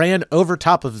feed. It ran over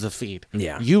top of the feed.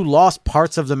 Yeah. You lost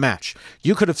parts of the match.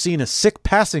 You could have seen a sick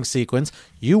passing sequence.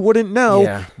 You wouldn't know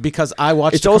Yeah. because I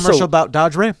watched It's a commercial also- about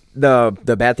Dodge Ram. The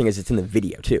bad thing is it's in the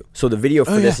video too. So the video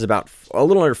for this is about a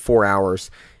little under 4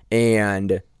 hours,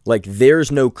 and like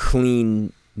there's no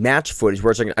clean match footage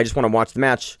where it's like I just want to watch the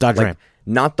match. Dodge like, Ram.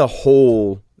 Not the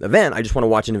whole event. I just want to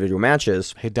watch individual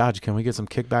matches. Hey Dodge, can we get some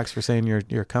kickbacks for saying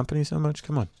your company so much?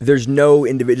 Come on. There's no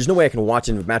way I can watch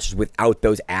individual matches without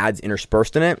those ads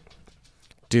interspersed in it.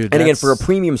 Dude, And again, for a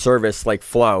premium service like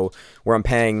Flow, where I'm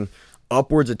paying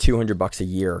upwards of $200 a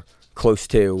year, close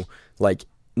to, like,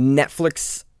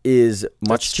 Netflix is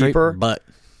much cheaper, but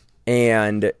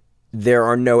and there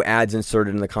are no ads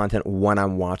inserted in the content when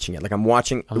I'm watching it. Like I'm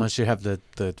watching, unless you have the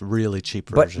really cheap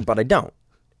version. but I don't.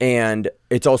 And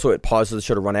it's also, it pauses the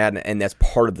show to run ad, and that's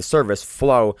part of the service.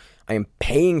 Flow, I am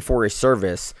paying for a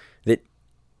service that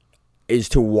is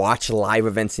to watch live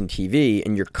events in TV,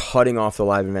 and you're cutting off the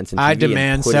live events in TV. I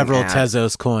demand putting several ads.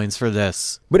 Tezos coins for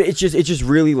this. But it's just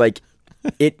really like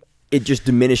it just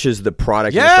diminishes the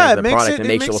product. and the Yeah, strength it of the makes product it, and it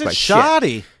makes makes look it like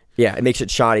shoddy. shit. Yeah, it makes it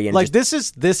shoddy and Like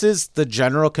just, this is the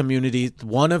general community.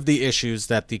 One of the issues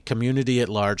that the community at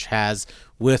large has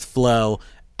with Flow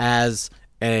as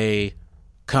a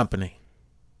company.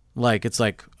 Like it's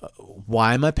like,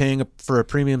 why am I paying for a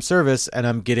premium service and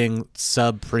I'm getting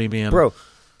sub premium? bro.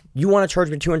 You want to charge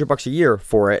me $200 a year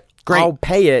for it? Great. I'll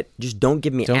pay it. Just don't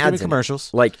give me Don't ads. give me in it.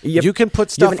 commercials. Like you can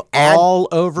put you have stuff an ad- all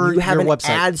over You have your an website.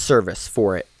 ad service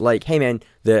for it. Like, hey man,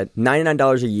 the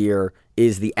 $99 a year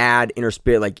is the ad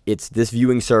interspit. Like it's this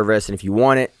viewing service, and if you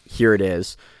want it, here it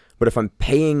is. But if I'm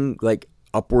paying like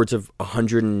upwards of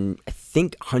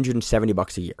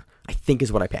 $170 a year, I think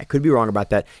is what I pay. I could be wrong about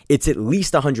that. It's at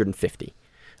least $150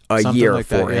 a Something year like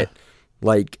for that, yeah. it.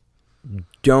 Like,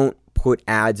 don't put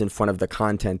ads in front of the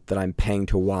content that I'm paying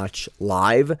to watch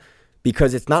live,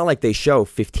 because it's not like they show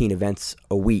 15 events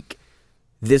a week.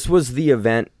 This was the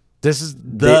event. This is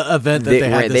the event that they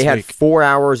had this They had week.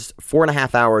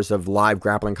 4.5 hours of live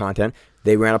grappling content.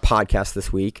 They ran a podcast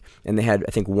this week, and they had,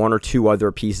 I think, one or two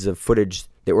other pieces of footage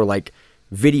that were like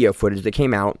video footage that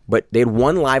came out. But they had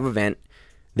one live event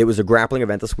that was a grappling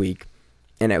event this week,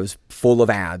 and it was full of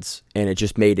ads, and it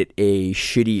just made it a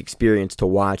shitty experience to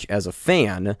watch as a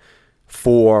fan.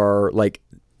 For like,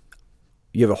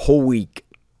 you have a whole week,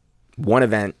 one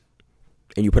event,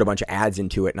 and you put a bunch of ads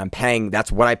into it, and I'm paying.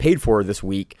 That's what I paid for this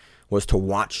week, was to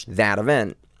watch that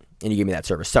event, and you give me that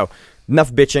service. So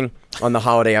enough bitching on the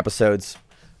holiday episodes,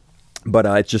 but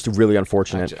it's just really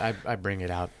unfortunate. I bring it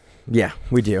out. Yeah,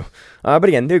 we do. But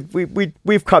again,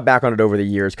 we've cut back on it over the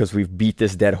years because we've beat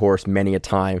this dead horse many a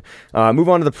time. Move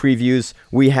on to the previews.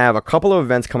 We have a couple of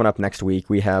events coming up next week.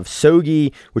 We have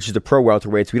Sogi, which is the pro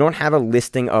welterweights. We don't have a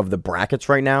listing of the brackets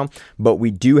right now, but we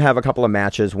do have a couple of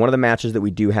matches. One of the matches that we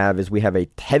do have is we have a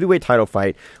heavyweight title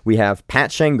fight. We have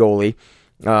Pat Shangoli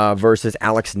versus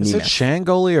Alex Nemeth. Is it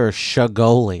Shangoli or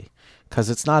Shagoli? Because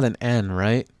it's not an N,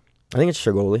 right? I think it's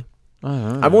Shangoli.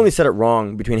 Uh-huh. I've only said it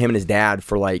wrong between him and his dad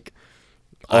for like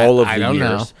all of the I don't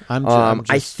years. know. I'm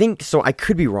I just- think so. I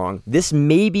could be wrong. This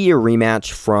may be a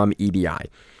rematch from EBI.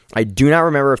 I do not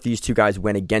remember if these two guys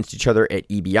went against each other at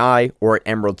EBI or at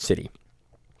Emerald City,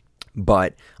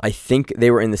 but I think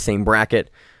they were in the same bracket.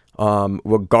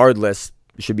 Regardless,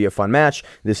 it should be a fun match.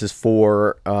 This is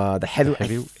for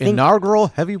the inaugural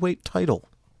heavyweight title.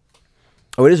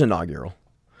 Oh, it is inaugural.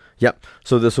 Yep.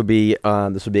 So this will be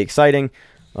exciting.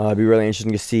 It'll be really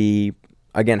interesting to see,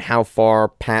 again, how far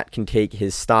Pat can take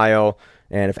his style,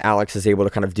 and if Alex is able to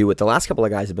kind of do what the last couple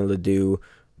of guys have been able to do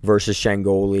versus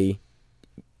Shangoli,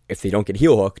 if they don't get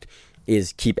heel hooked,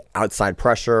 is keep outside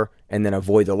pressure and then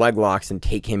avoid the leg locks and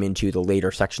take him into the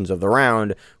later sections of the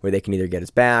round where they can either get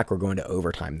his back or go into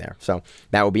overtime there. So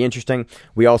that will be interesting.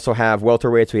 We also have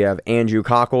welterweights. We have Andrew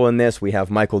Cockle in this. We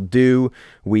have Michael Dew.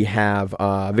 We have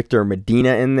Victor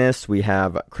Medina in this. We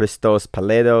have Christos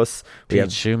Paledos. We have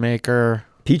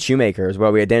Pete Shoemaker as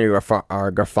well. We have Daniel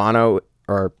Garfano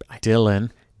or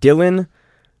Dylan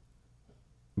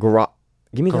Garofalo.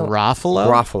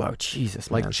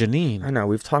 Jesus, like man. Janine. I know,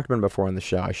 we've talked about him before on the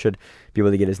show. I should be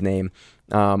able to get his name.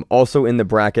 Also in the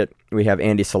bracket, we have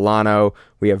Andy Solano,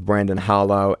 we have Brandon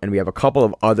Hollow, and we have a couple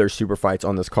of other super fights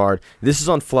on this card. This is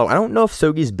on Flow. I don't know if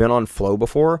Sogi's been on Flow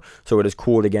before, so it is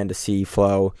cool again to see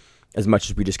Flow, as much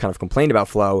as we just kind of complained about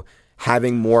Flow,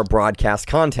 having more broadcast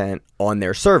content on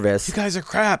their service. You guys are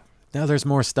crap. Now there's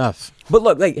more stuff. But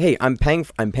look, like, hey, I'm paying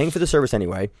for the service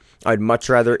anyway. I'd much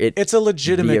rather it. It's a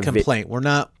legitimate complaint. We're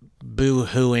not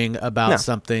boo-hooing about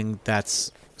something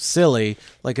that's silly.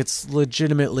 Like, it's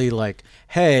legitimately like,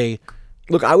 hey,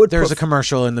 look, there's a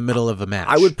commercial in the middle of a match.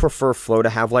 I would prefer Flow to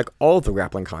have like all of the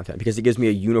grappling content because it gives me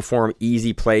a uniform,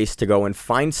 easy place to go and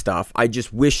find stuff. I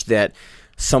just wish that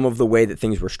some of the way that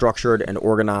things were structured and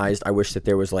organized, I wish that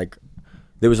there was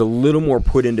a little more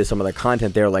put into some of the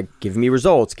content there, like give me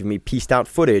results, give me pieced out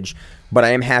footage. But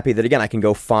I am happy that, again, I can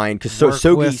go find, because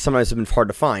Sogi sometimes has been hard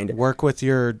to find. Work with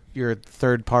your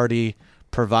third-party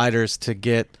providers to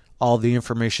get all the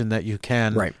information that you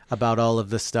can about all of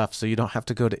this stuff, so you don't have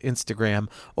to go to Instagram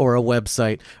or a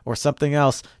website or something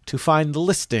else to find the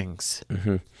listings.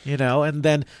 Mm-hmm. And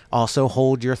then also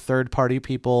hold your third-party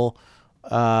people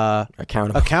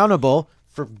accountable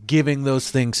for giving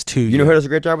those things to you. You know who does a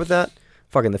great job with that?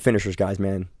 Fucking the finishers guys,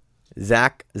 man.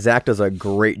 Zach does a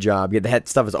great job. The head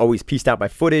stuff is always pieced out by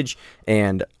footage,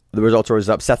 and the results are always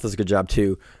up. Seth does a good job,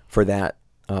 too, for that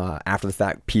after the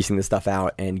fact, piecing the stuff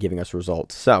out and giving us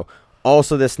results. So,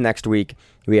 also this next week,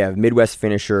 we have Midwest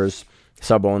finishers,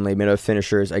 sub-only Midwest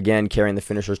finishers, again, carrying the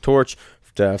finishers torch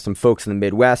to some folks in the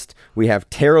Midwest. We have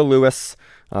Tara Lewis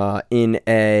in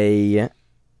a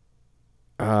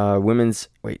women's...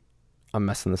 Wait, I'm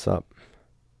messing this up.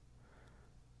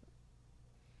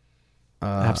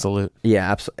 Absolute.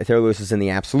 Yeah, Tara Lewis is in the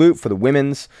absolute for the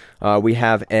women's. We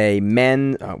have a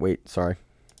men. Sorry.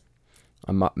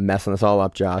 I'm messing this all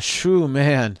up, Josh. Shoo,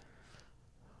 man.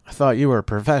 I thought you were a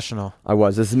professional. I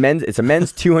was. This is men's. It's a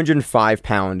men's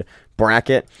 205-pound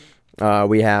bracket.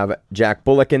 We have Jack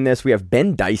Bullock in this. We have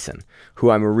Ben Dyson,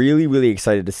 who I'm really, really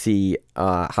excited to see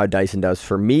how Dyson does.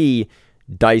 For me,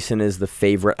 Dyson is the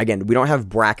favorite. Again, we don't have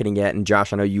bracketing yet, and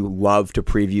Josh, I know you love to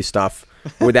preview stuff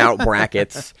without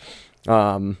brackets.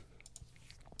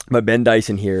 But Ben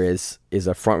Dyson here is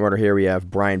a front runner here. We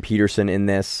have Brian Peterson in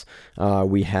this.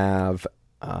 We have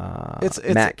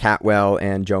Matt Catwell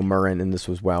and Joe Merwin in this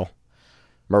as well.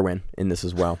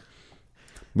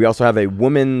 We also have a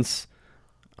women's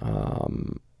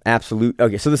absolute.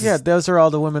 Okay, so those are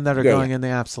all the women that are going in the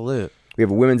absolute. We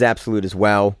have a women's absolute as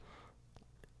well.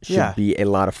 Should be a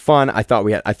lot of fun. I thought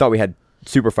we had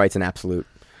super fights in absolute.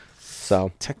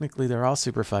 So technically, they're all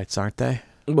super fights, aren't they?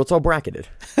 Well, it's all bracketed.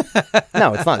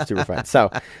 No, it's not super fight. So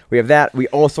we have that. We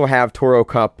also have Toro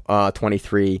Cup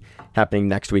 23 happening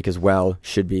next week as well.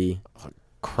 Should be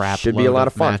a lot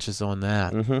of fun. Matches on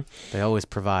that. Mm-hmm. They always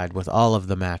provide with all of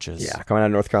the matches. Yeah, coming out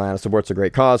of North Carolina supports a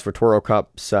great cause for Toro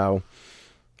Cup. So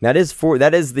that is it for this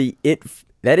week.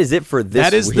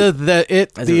 That is the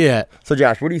it. So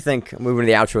Josh, what do you think? Moving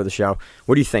to the outro of the show.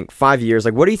 What do you think? 5 years.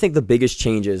 Like, what do you think the biggest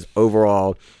changes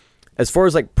overall? As far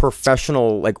as like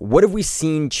professional, like what have we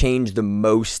seen change the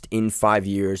most in 5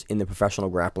 years in the professional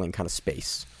grappling kind of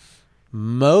space?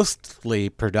 Mostly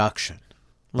production.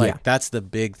 That's the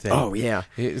big thing. Oh yeah.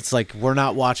 It's like we're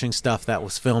not watching stuff that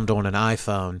was filmed on an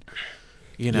iPhone,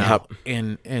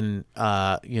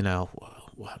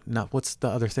 what's the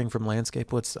other thing from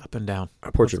Landscape? What's up and down?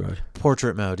 Portrait mode.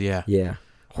 Portrait mode, yeah. Yeah.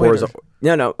 Horizontal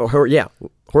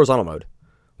mode.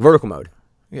 Vertical mode.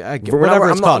 Yeah, whatever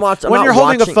it's called. When you're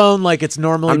holding a phone like it's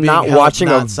normally being held, I'm not watching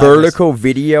a vertical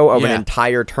video of an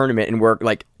entire tournament, and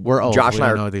we're old. Josh and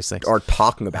I know these things. are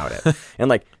talking about it. And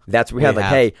like that's what we had. Like,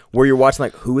 hey, where you're watching,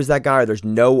 like, who is that guy? There's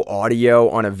no audio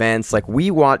on events. Like,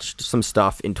 we watched some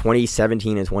stuff in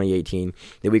 2017 and 2018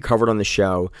 that we covered on the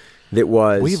show.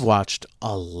 We've watched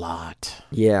a lot.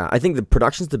 Yeah, I think the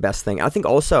production's the best thing. I think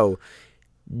also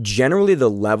generally the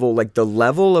level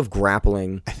of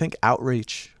grappling. I think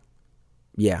outreach.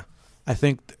 Yeah, I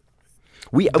think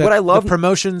what I love the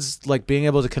promotions, like being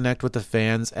able to connect with the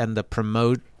fans, and the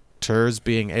promoters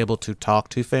being able to talk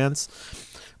to fans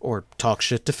or talk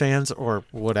shit to fans or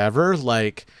whatever.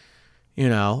 Like,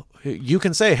 you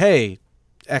can say, "Hey,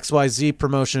 XYZ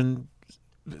promotion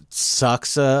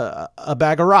sucks a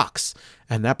bag of rocks,"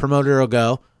 And that promoter will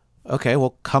go, okay,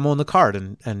 well, come on the card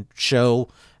and show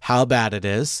how bad it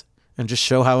is and just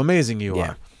show how amazing you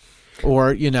are.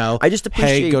 Or, you know, I just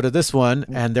appreciate, hey, go to this one.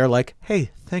 And they're like,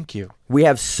 hey, thank you. We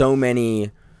have so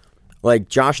many, like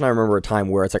Josh and I remember a time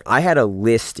where it's like I had a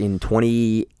list in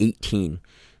 2018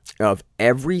 of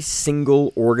every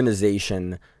single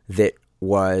organization that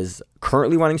was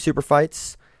currently running super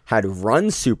fights, had run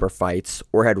super fights,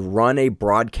 or had run a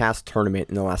broadcast tournament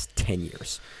in the last 10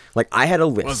 years. Like, I had a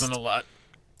list. Wasn't a lot.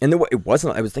 And it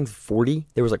wasn't, I was thinking 40.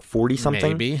 There was like 40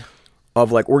 something. Maybe.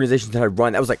 Of like organizations that had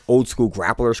run. That was like old school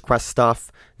Grapplers Quest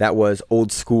stuff. That was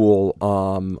old school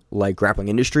like Grappling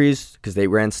Industries, because they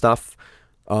ran stuff.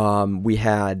 We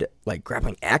had like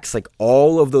Grappling X, like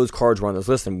all of those cards were on this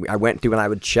list. And I went through and I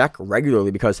would check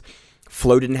regularly because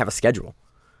Flow didn't have a schedule.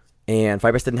 And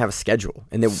FightBest didn't have a schedule.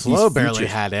 And Flow barely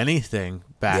had anything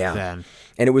back then.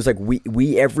 And it was like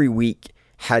we every week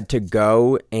had to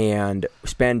go and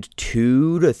spend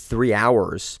 2 to 3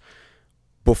 hours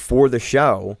before the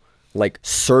show, like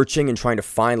searching and trying to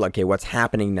find, like, okay, what's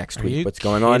happening next week? What's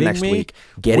going on next week?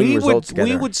 Getting results together.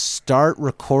 We would start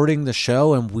recording the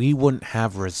show and we wouldn't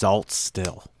have results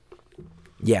still.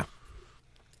 Yeah.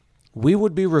 We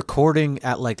would be recording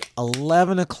at like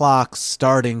 11 o'clock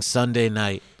starting Sunday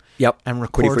night. Yep. And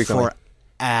record for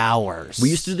hours. We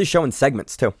used to do the show in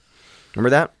segments too.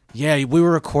 Remember that? Yeah, we would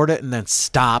record it and then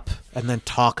stop and then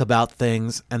talk about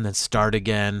things and then start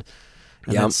again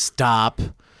and then stop.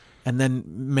 And then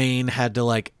Maine had to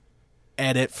like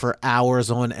edit for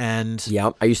hours on end.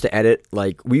 Yeah, I used to edit.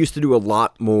 Like, we used to do a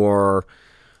lot more.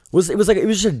 It was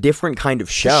just a different kind of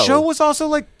show. The show was also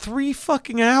like 3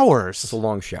 fucking hours. It's a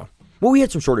long show. Well, we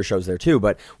had some shorter shows there too,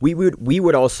 but we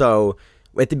would also,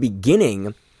 at the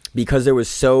beginning, because there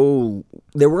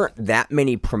weren't that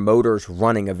many promoters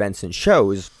running events and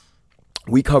shows,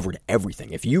 we covered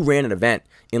everything. If you ran an event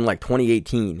in like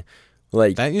 2018,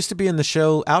 like that used to be in the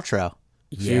show outro.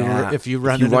 If you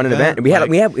run an event,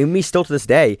 and we still to this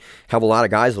day have a lot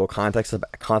of guys that will contact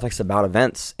us about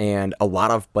events, and a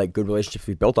lot of like good relationships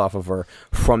we built off of are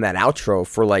from that outro.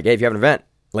 For like, hey, if you have an event,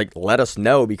 like, let us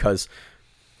know, because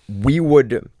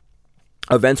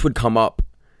events would come up.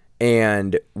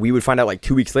 And we would find out like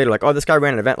 2 weeks later, like, oh, this guy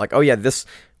ran an event. Like, oh, yeah, this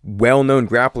well-known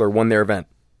grappler won their event.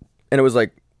 And it was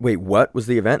like, wait, what was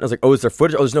the event? I was like, oh, is there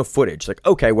footage? Oh, there's no footage. Like,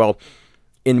 okay, well,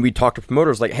 and we talked to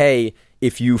promoters like, hey,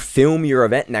 if you film your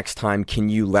event next time, can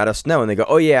you let us know? And they go,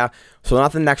 oh, yeah. So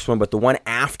not the next one, but the one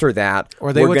after that,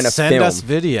 or they would send us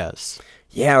videos.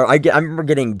 Yeah, I remember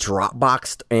getting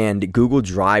Dropboxed and Google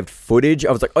Drive footage.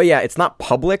 I was like, oh yeah, it's not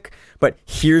public, but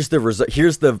here's the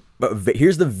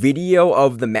video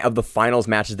of the finals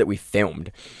matches that we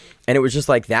filmed, and it was just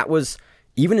like, that was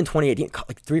even in 2018,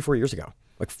 like 3-4 years ago,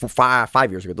 like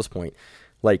 5 years ago at this point.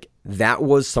 Like, that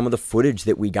was some of the footage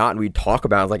that we got, and we'd talk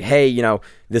about, like, hey, you know,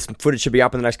 this footage should be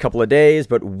up in the next couple of days,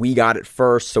 but we got it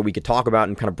first, so we could talk about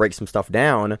it and kind of break some stuff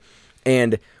down,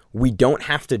 and we don't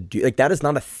have to do, like, that is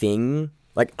not a thing.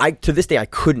 Like, to this day, I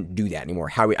couldn't do that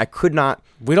anymore. I could not.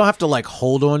 We don't have to like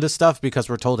hold on to stuff because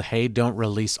we're told, hey, don't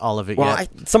release all of it yet.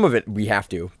 Some of it we have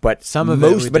to, but some of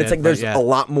it but it's like there's a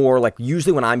lot more. Like,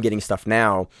 usually when I'm getting stuff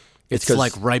now, it's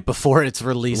like right before it's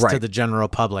released to the general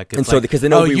public. It's and so like, because they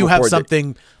know you have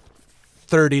something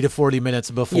 30 to 40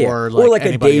 minutes before, or like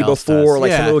a day before, does.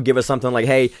 like somebody will give us something like,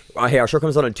 hey, our show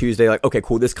comes out on Tuesday. Like, okay,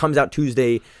 cool, this comes out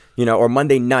Tuesday, you know, or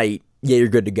Monday night. Yeah, you're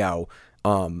good to go.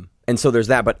 And so there's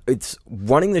that, but it's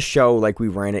running the show like we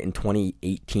ran it in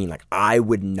 2018. Like, I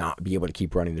would not be able to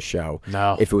keep running the show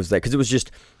if it was that, because it was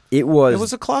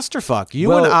a clusterfuck.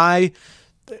 You and I,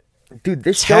 dude,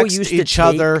 this show used to each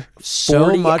other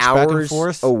so much back and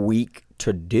forth a week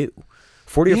to do.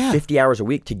 40 or 50 hours a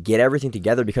week to get everything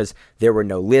together, because there were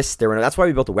no lists. That's why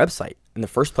we built a website in the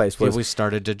first place. We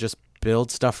started to just build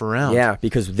stuff around. Yeah,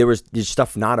 because there's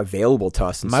stuff not available to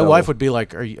us. And my wife would be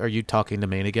like, "Are you talking to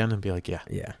Maine again?" And be like, "Yeah,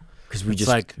 yeah." Because we just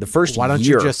like the first. Why don't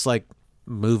you just like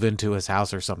move into his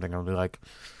house or something? I'll be like,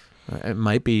 it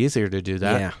might be easier to do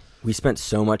that. Yeah, we spent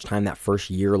so much time that first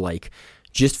year, like,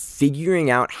 just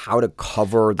figuring out how to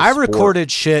cover the sport.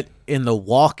 Recorded shit in the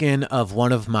walk-in of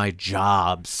one of my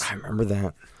jobs. I remember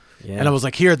that. Yeah. And I was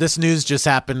like, here, this news just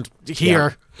happened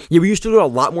here. Yeah, we used to do a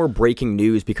lot more breaking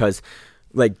news, because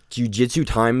like Jiu-Jitsu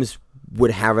Times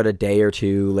would have it a day or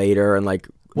two later, and like,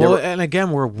 and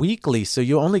again, we're weekly, so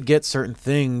you only get certain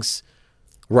things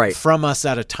from us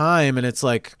at a time, and it's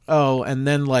like, oh, and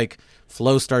then like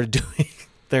Flow started doing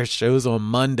their shows on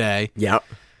Monday. Yep.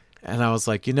 And I was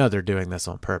like, they're doing this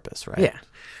on purpose, right? Yeah.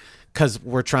 Because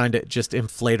we're trying to just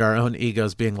inflate our own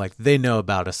egos, being like, they know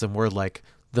about us, and we're like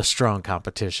the strong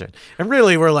competition. And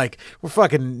really, we're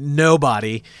fucking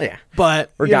nobody. Yeah.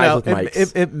 But We're guys with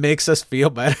mics. It makes us feel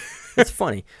better. It's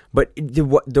funny, but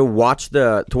to watch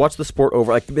the sport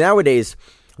over, like nowadays,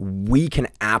 we can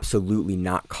absolutely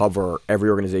not cover every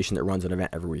organization that runs an event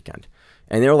every weekend.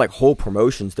 And there are like whole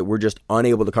promotions that we're just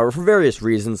unable to cover for various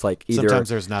reasons, like either sometimes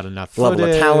there's not enough footage,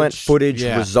 level of talent, footage,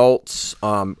 results.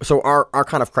 So our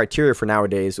kind of criteria for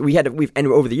nowadays, and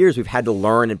over the years we've had to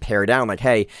learn and pare down. Like,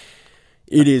 hey,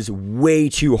 it is way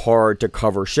too hard to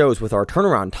cover shows with our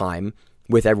turnaround time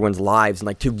with everyone's lives, and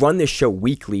like to run this show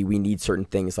weekly, we need certain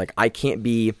things. Like I can't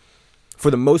be, for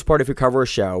the most part, if we cover a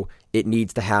show, it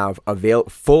needs to have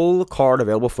full card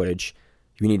available footage.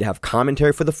 You need to have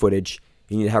commentary for the footage.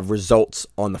 You need to have results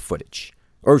on the footage,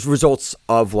 or results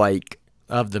of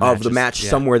the match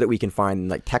somewhere that we can find in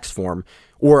like text form,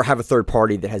 or have a third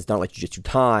party that has done like Jiu-Jitsu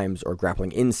Times or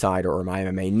Grappling Insider or My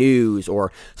MMA News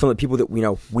or some of the people that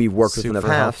we've worked with in the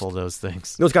past. Helpful, those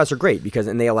things. Those guys are great because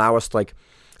they allow us to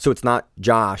so it's not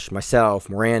Josh, myself,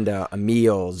 Miranda,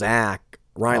 Emil, Zach,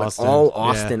 Ryan, Austin,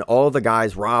 Austin, all the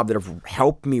guys, Rob, that have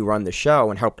helped me run the show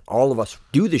and helped all of us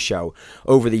do the show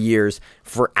over the years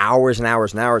for hours and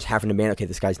hours and hours, having to man, okay,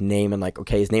 this guy's name, and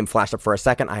his name flashed up for a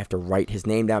second. I have to write his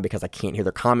name down because I can't hear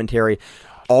their commentary.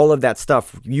 All of that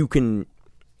stuff,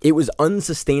 it was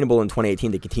unsustainable in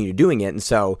 2018 to continue doing it. And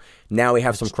so now we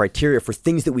have some criteria for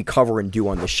things that we cover and do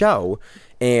on the show.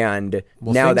 And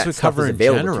now that stuff is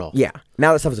available.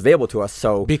 Now that stuff is available to us.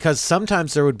 So because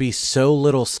sometimes there would be so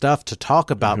little stuff to talk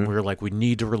about, and we were like, we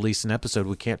need to release an episode.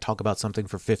 We can't talk about something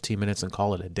for 15 minutes and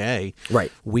call it a day.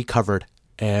 Right. We covered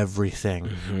everything: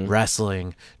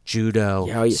 wrestling, judo,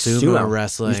 sumo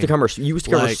wrestling. You used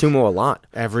to cover sumo a lot.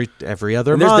 Every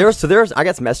other month. I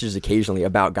got some messages occasionally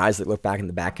about guys that look back in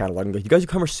the back catalog and go, "You guys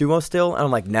cover sumo still?" And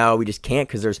I'm like, "No, we just can't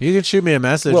because there's." You can shoot me a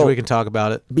message. We can talk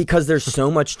about it because there's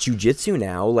so much jujitsu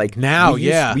now.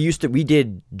 We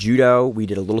did judo, we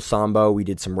did a little sambo, we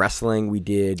did some wrestling, we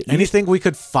did anything we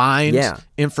could find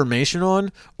information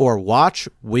on or watch.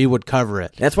 We would cover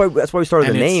it. That's why we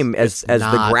started the name as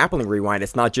the Grappling Rewind.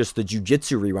 It's not just the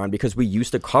Jiu-Jitsu Rewind, because we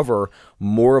used to cover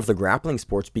more of the grappling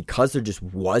sports because there just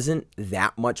wasn't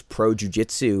that much pro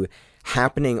Jiu-Jitsu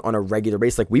happening on a regular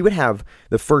basis. Like we would have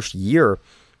the first year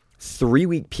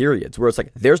 3-week periods where it's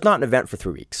like there's not an event for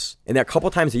 3 weeks, and a couple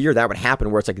times a year that would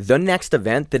happen where it's like the next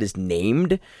event that is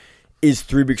named is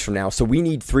 3 weeks from now, so we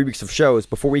need 3 weeks of shows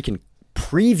before we can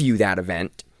preview that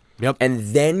event. Yep. And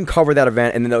then cover that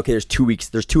event, and then there's 2 weeks.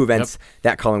 There's 2 events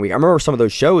that following week. I remember some of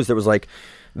those shows. There was like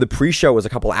the pre-show was a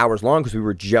couple hours long because we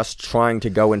were just trying to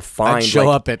go and find. I'd show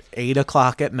up at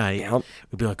 8:00 at night. Yep.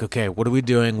 We'd be like, okay, what are we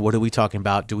doing? What are we talking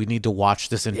about? Do we need to watch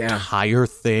this entire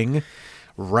thing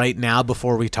right now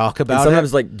before we talk about it?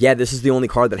 Sometimes this is the only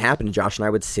card that happened. And Josh and I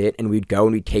would sit and we'd go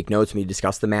and we'd take notes and we'd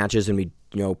discuss the matches and we'd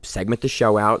segment the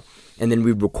show out, and then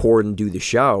we'd record and do the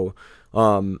show.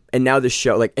 And now this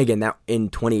show, again, that in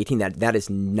 2018, that is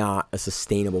not a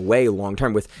sustainable way long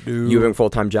term. With you having a full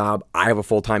time job, I have a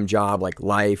full time job,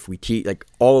 life, we teach,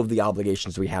 all of the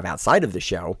obligations we have outside of the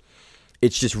show.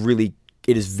 It's just really,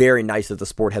 it is very nice that the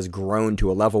sport has grown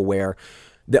to a level where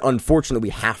unfortunately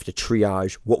we have to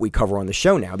triage what we cover on the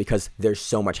show now because there's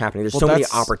so much happening. There's so many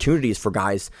opportunities for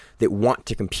guys that want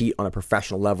to compete on a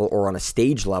professional level or on a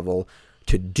stage level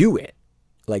to do it.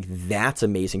 That's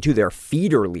amazing too. There are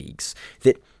feeder leagues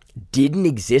that didn't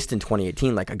exist in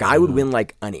 2018. A guy would win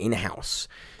an in-house,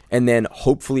 and then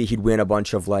hopefully he'd win a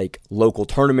bunch of local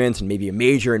tournaments and maybe a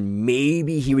major, and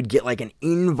maybe he would get an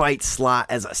invite slot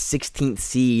as a 16th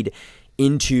seed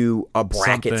into a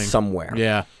bracket somewhere.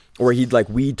 Yeah. Or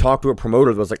we'd talk to a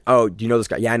promoter that was like, "Oh, do you know this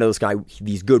guy? Yeah, I know this guy.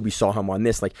 He's good. We saw him on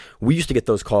this." We used to get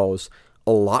those calls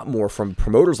a lot more from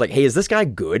promoters "Hey, is this guy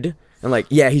good?" And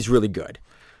yeah, he's really good.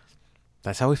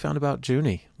 That's how we found about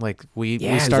Junie. We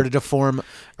started to form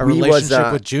a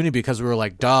relationship with Junie because we were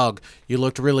like, dog, you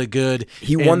looked really good.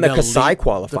 He won the Kasai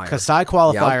qualifier. The Kasai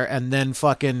qualifier, and then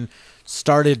fucking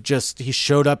started he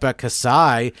showed up at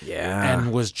Kasai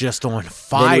and was just on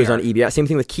fire. Then he was on EBI. Same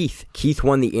thing with Keith. Keith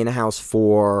won the in-house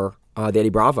for the Eddie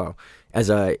Bravo.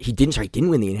 He didn't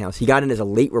win the in-house. He got in as a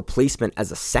late replacement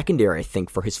as a secondary, I think,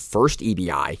 for his first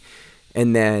EBI.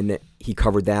 And then he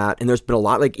covered that. And there's been a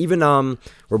lot, even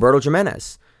Roberto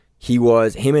Jimenez.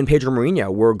 Him and Pedro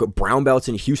Mourinho were brown belts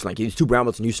in Houston. These 2 brown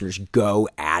belts in Houston just go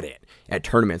at it at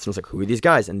tournaments. And I was who are these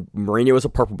guys? And Mourinho was a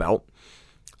purple belt.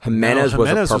 Jimenez was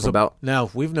a purple belt.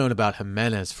 No, we've known about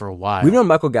Jimenez for a while. We've known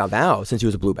Michael Galvao since he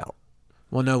was a blue belt.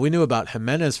 Well, no, we knew about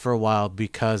Jimenez for a while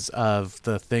because of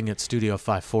the thing at Studio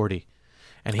 540.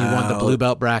 and he won the blue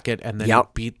belt bracket, and then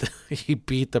he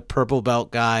beat the purple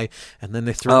belt guy, and then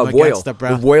they threw him against the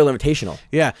brown. The Royal Invitational.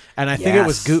 Yeah, and I think it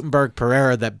was Gutenberg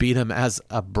Pereira that beat him as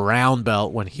a brown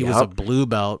belt when he was a blue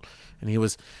belt, and he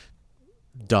was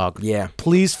dog. Yeah.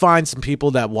 Please find some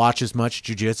people that watch as much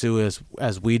jiu-jitsu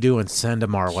as we do and send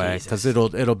them our way, because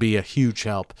it'll be a huge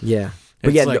help. Yeah.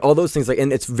 But all those things,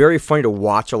 and it's very funny to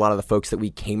watch a lot of the folks that we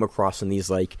came across in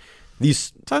these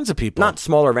tons of people, not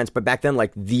smaller events, but back then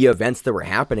the events that were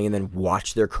happening, and then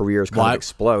watch their careers kind of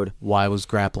explode. Why was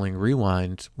Grappling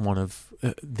Rewind one of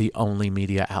the only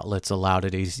media outlets allowed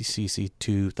at ACC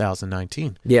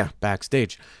 2019? Yeah,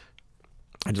 backstage.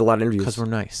 I did a lot of interviews because we're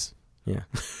nice. Yeah.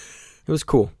 It was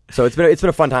cool. So it's been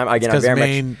a fun time. Again,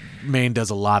 because Maine does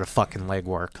a lot of fucking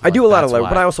legwork. I do a lot of legwork,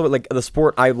 but I also like the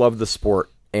sport. I love the sport,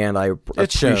 and I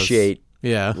appreciate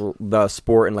the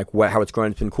sport and how it's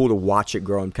grown. It's been cool to watch it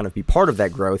grow and kind of be part of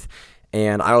that growth.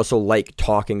 And I also like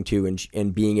talking to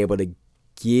and being able to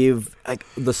give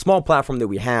the small platform that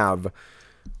we have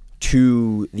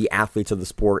to the athletes of the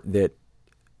sport that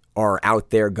are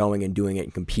out there going and doing it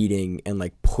and competing and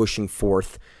pushing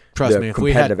forth. Trust me, if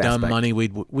we had dumb money, we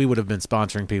would have been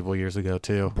sponsoring people years ago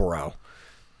too, bro.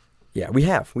 Yeah,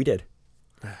 we did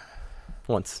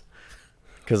once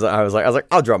because I was like,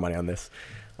 I'll draw money on this.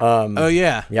 Oh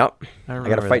yeah, yep. I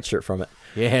got a fight shirt from it.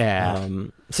 Yeah.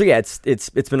 So yeah, it's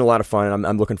been a lot of fun. And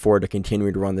I'm looking forward to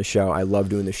continuing to run the show. I love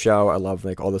doing the show. I love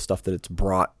all the stuff that it's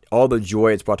brought, all the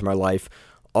joy it's brought to my life.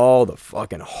 All the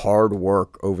fucking hard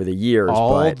work over the years.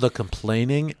 All the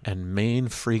complaining and Maine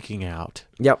freaking out.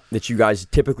 Yep, that you guys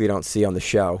typically don't see on the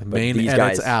show. But Maine these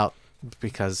edits guys out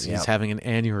because he's having an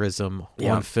aneurysm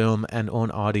on film and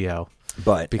on audio.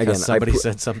 But because somebody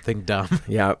said something dumb.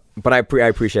 Yeah, but I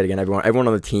appreciate again everyone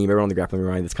on the team, everyone on the Grappling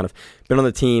Rewind that's kind of been on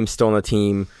the team, still on the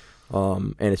team,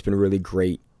 and it's been really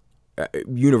great,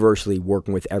 universally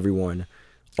working with everyone.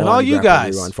 And all you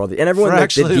guys. And everyone that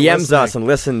DMs us and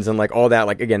listens and all that.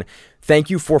 Again, thank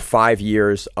you for 5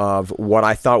 years of what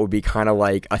I thought would be kind of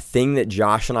a thing that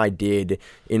Josh and I did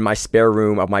in my spare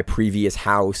room of my previous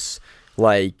house.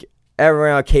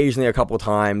 Occasionally a couple of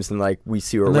times, and we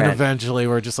see where and it then went. Eventually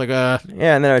we're just and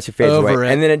then it fades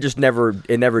away. And then it just never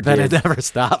did. Then it never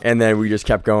stopped. And then we just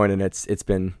kept going, and it's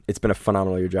been a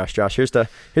phenomenal year, Josh. Josh, here's the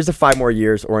 5 more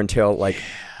years, or until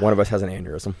one of us has an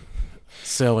aneurysm.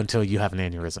 So until you have an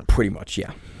aneurysm. Pretty much,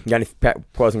 yeah. You got any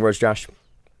closing words, Josh?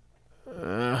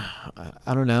 I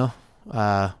don't know.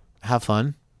 Have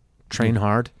fun. Train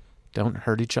hard. Don't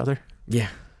hurt each other. Yeah,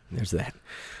 there's that.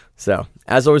 So,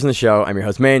 as always in the show, I'm your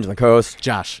host, Mange, and the co-host,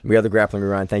 Josh. We are the Grappling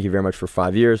Rewind. Thank you very much for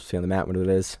 5 years. See you on the mat when it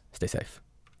is. Stay safe.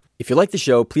 If you like the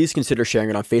show, please consider sharing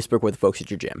it on Facebook with the folks at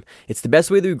your gym. It's the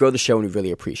best way that we grow the show, and we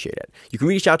really appreciate it. You can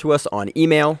reach out to us on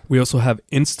email. We also have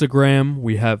Instagram.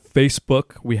 We have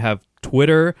Facebook. We have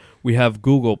Twitter. We have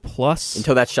Google+.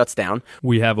 Until that shuts down.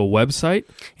 We have a website.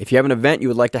 If you have an event you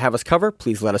would like to have us cover,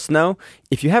 please let us know.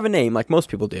 If you have a name, like most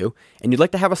people do, and you'd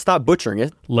like to have us stop butchering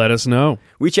it, let us know.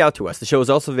 Reach out to us. The show is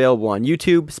also available on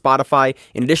YouTube, Spotify,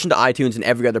 in addition to iTunes and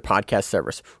every other podcast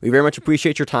service. We very much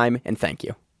appreciate your time, and thank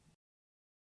you.